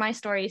hear my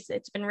stories.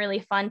 It's been really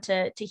fun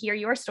to hear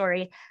your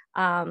story.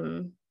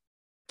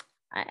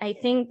 I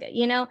think,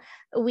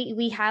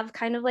 we have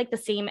kind of like the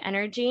same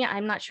energy.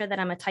 I'm not sure that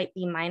I'm a type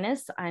B-.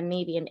 I'm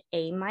maybe an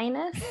A-,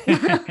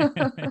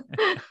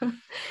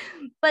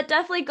 but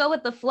definitely go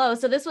with the flow.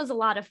 So this was a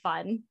lot of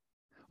fun.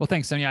 Well,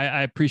 thanks, Sonia.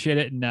 I appreciate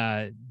it.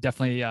 And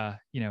definitely,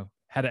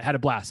 had a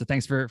blast. So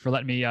thanks for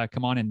letting me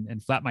come on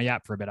and flap my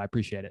yap for a bit. I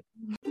appreciate it.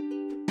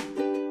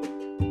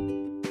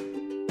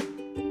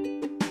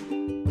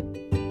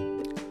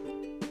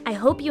 I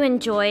hope you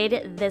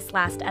enjoyed this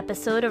last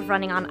episode of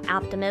Running on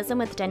Optimism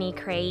with Denny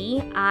Cray.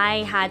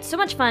 I had so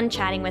much fun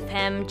chatting with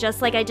him,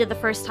 just like I did the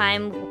first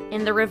time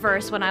in the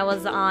reverse when I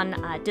was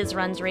on Diz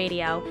Runs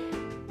Radio.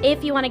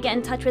 If you want to get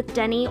in touch with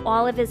Denny,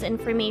 all of his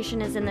information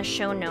is in the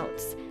show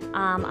notes.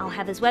 I'll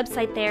have his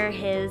website there,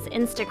 his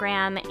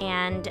Instagram,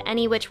 and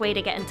any which way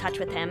to get in touch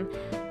with him.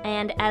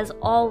 And as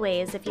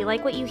always, if you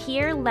like what you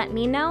hear, let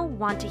me know.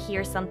 Want to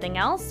hear something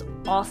else?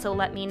 Also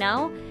let me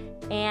know.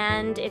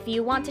 And if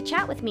you want to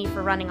chat with me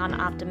for Running on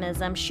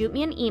Optimism, shoot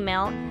me an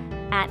email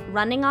at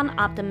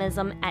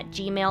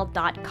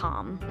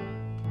runningonoptimism@gmail.com.